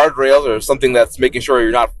guardrails or something that's making sure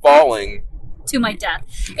you're not falling to my death,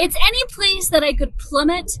 it's any place that I could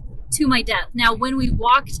plummet to my death. Now, when we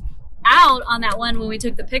walked out on that one, when we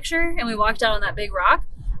took the picture and we walked out on that big rock,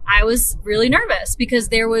 I was really nervous because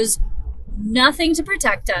there was nothing to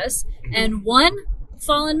protect us, and one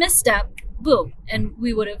fallen misstep, boom, and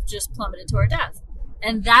we would have just plummeted to our death.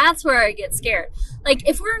 And that's where I get scared. Like,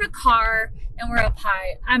 if we're in a car and we're up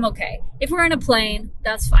high, I'm okay. If we're in a plane,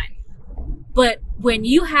 that's fine. But when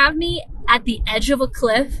you have me at the edge of a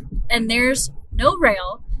cliff and there's no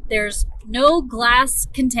rail, there's no glass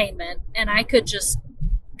containment, and I could just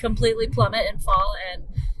completely plummet and fall and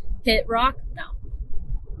hit rock, no,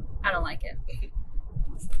 I don't like it.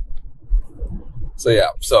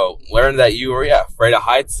 So learned that you were afraid of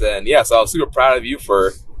heights, and so I was super proud of you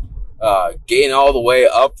for getting all the way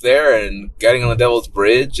up there and getting on the Devil's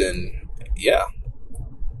Bridge, and yeah.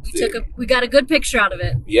 We got a good picture out of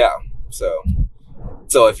it. Yeah. So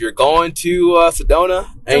if you're going to Sedona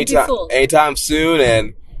anytime soon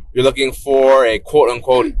and you're looking for a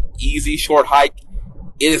quote-unquote easy short hike,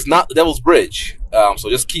 it is not the Devil's Bridge. So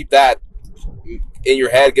just keep that in your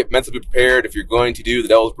head. Get mentally prepared. If you're going to do the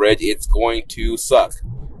Devil's Bridge, it's going to suck.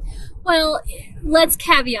 Well, let's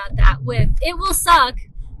caveat that with it will suck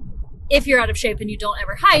if you're out of shape and you don't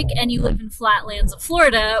ever hike and you live in flatlands of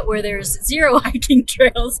Florida where there's 0 hiking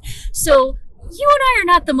trails. So you and I are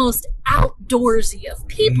not the most outdoorsy of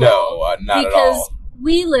people. No, not at all. Because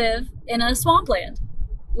we live in a swampland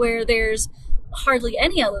where there's hardly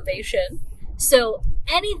any elevation. So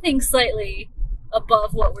anything slightly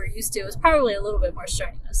above what we're used to is probably a little bit more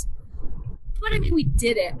strenuous. But I mean, we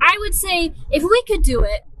did it. I would say if we could do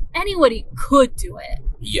it, anybody could do it.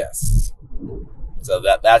 Yes. So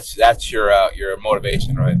that's your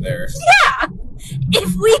motivation right there. Yeah.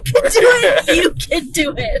 If we could do it, you can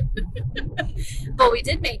do it. But we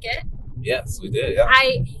did make it. Yes, we did. Yeah.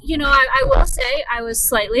 I will say I was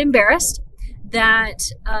slightly embarrassed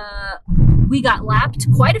that we got lapped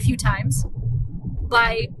quite a few times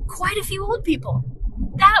by quite a few old people.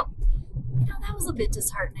 That was a bit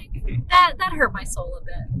disheartening. That hurt my soul a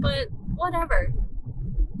bit. But whatever.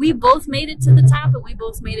 We both made it to the top, and we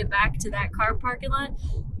both made it back to that car parking lot,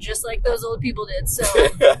 just like those old people did. So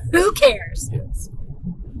who cares? Yes.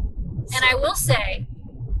 And I will say,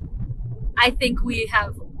 I think we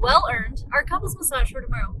have well earned our couples massage for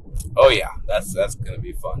tomorrow. Oh yeah, that's gonna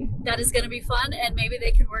be fun. That is gonna be fun, and maybe they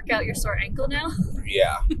can work out your sore ankle now.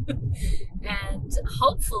 Yeah. And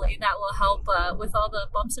hopefully that will help with all the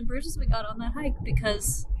bumps and bruises we got on that hike,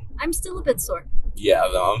 because I'm still a bit sore. Yeah,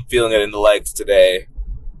 no, I'm feeling it in the legs today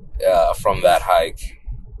from that hike.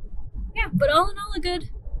 Yeah, but all in all, a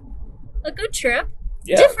good trip.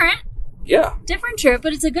 Yeah. Different. Yeah. Different trip,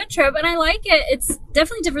 but it's a good trip, and I like it. It's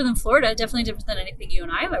definitely different than Florida, definitely different than anything you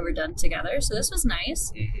and I have ever done together, so this was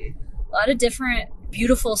nice. Mm-hmm. A lot of different,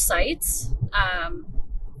 beautiful sights. I'm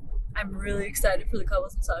really excited for the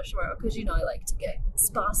couples massage tomorrow, because I like to get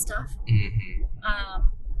spa stuff. Mm-hmm.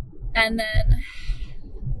 And then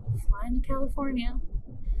flying to California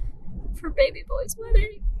for baby boy's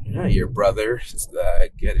wedding. Yeah, your brother is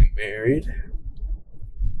getting married.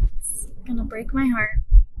 It's gonna break my heart,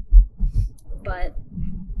 but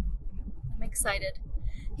I'm excited.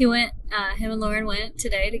 Him and Lauren went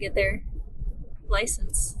today to get their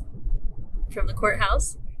license from the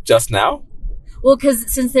courthouse. Just now? Well,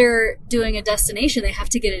 because since they're doing a destination, they have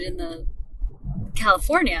to get it in the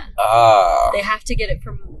California. They have to get it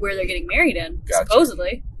from where they're getting married in, Gotcha.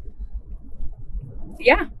 Supposedly.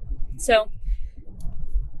 Yeah. So,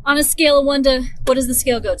 on a scale of 1 to, what does the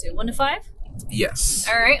scale go to? 1 to 5? Yes.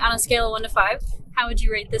 All right. On a scale of 1 to 5, how would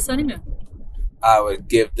you rate this honeymoon? I would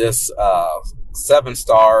give this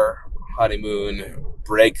 7-star honeymoon.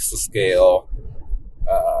 Breaks the scale.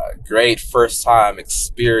 Great first time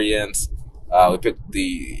experience. We picked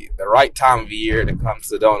the right time of year to come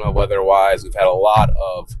to Sedona weather-wise. We've had a lot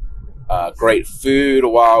of great food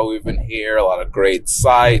while we've been here, a lot of great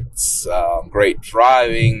sights, great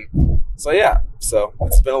driving. So yeah,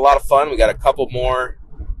 it's been a lot of fun. We got a couple more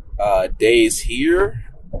days here,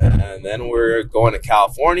 and then we're going to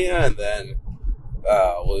California, and then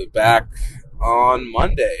we'll be back on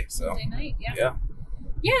Monday. So Monday night, yeah.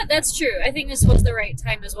 Yeah, that's true. I think this was the right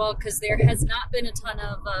time as well, because there has not been a ton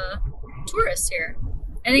of tourists here.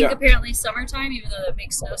 I think apparently summertime, even though that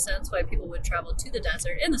makes no sense why people would travel to the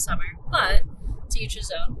desert in the summer, but to each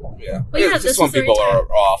his own. Yeah. But yeah, just when people are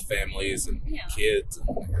off, families and kids.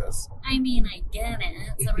 And I mean, I get it.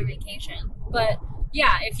 It's summer vacation. But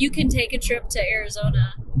yeah, if you can take a trip to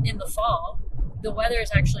Arizona in the fall, the weather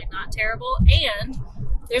is actually not terrible, and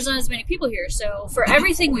there's not as many people here. So for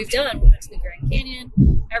everything we've done, we went to the Grand Canyon,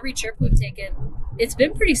 every trip we've taken, it's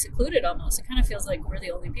been pretty secluded almost. It kind of feels like we're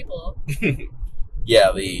the only people.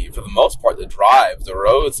 Yeah, for the most part, the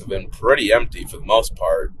roads have been pretty empty for the most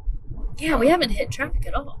part. Yeah, we haven't hit traffic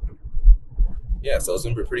at all. Yeah, so it's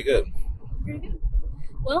been pretty good. Pretty good.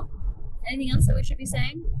 Well, anything else that we should be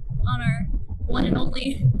saying on our one and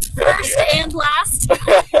only first and last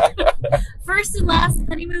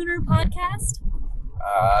Honeymooner podcast?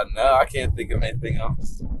 No, I can't think of anything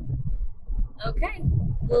else. Okay.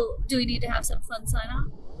 Well, do we need to have some fun sign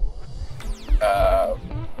off?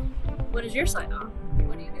 What is your sign off?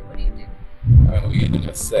 What do you do? We can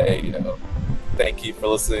just say, thank you for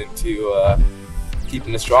listening to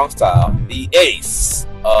Keeping the Strong Style, the ace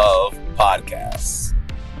of podcasts.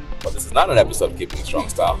 But this is not an episode of Keeping the Strong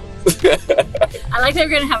Style. I like that we're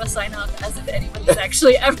going to have a sign off as if anybody's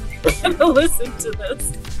actually ever gonna listen to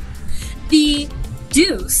this. The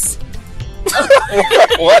Deuce.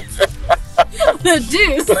 What? The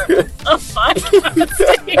Deuce of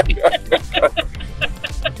podcasting.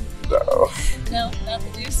 No. No, not the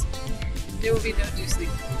Deuce. There will be no Deucing.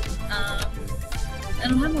 I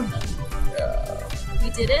don't have one though. Yeah. We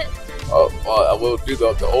did it. Oh, well, I will do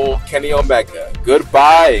the old Kenny Omega.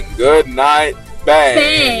 Goodbye and good night. Bang.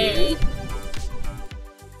 Bang.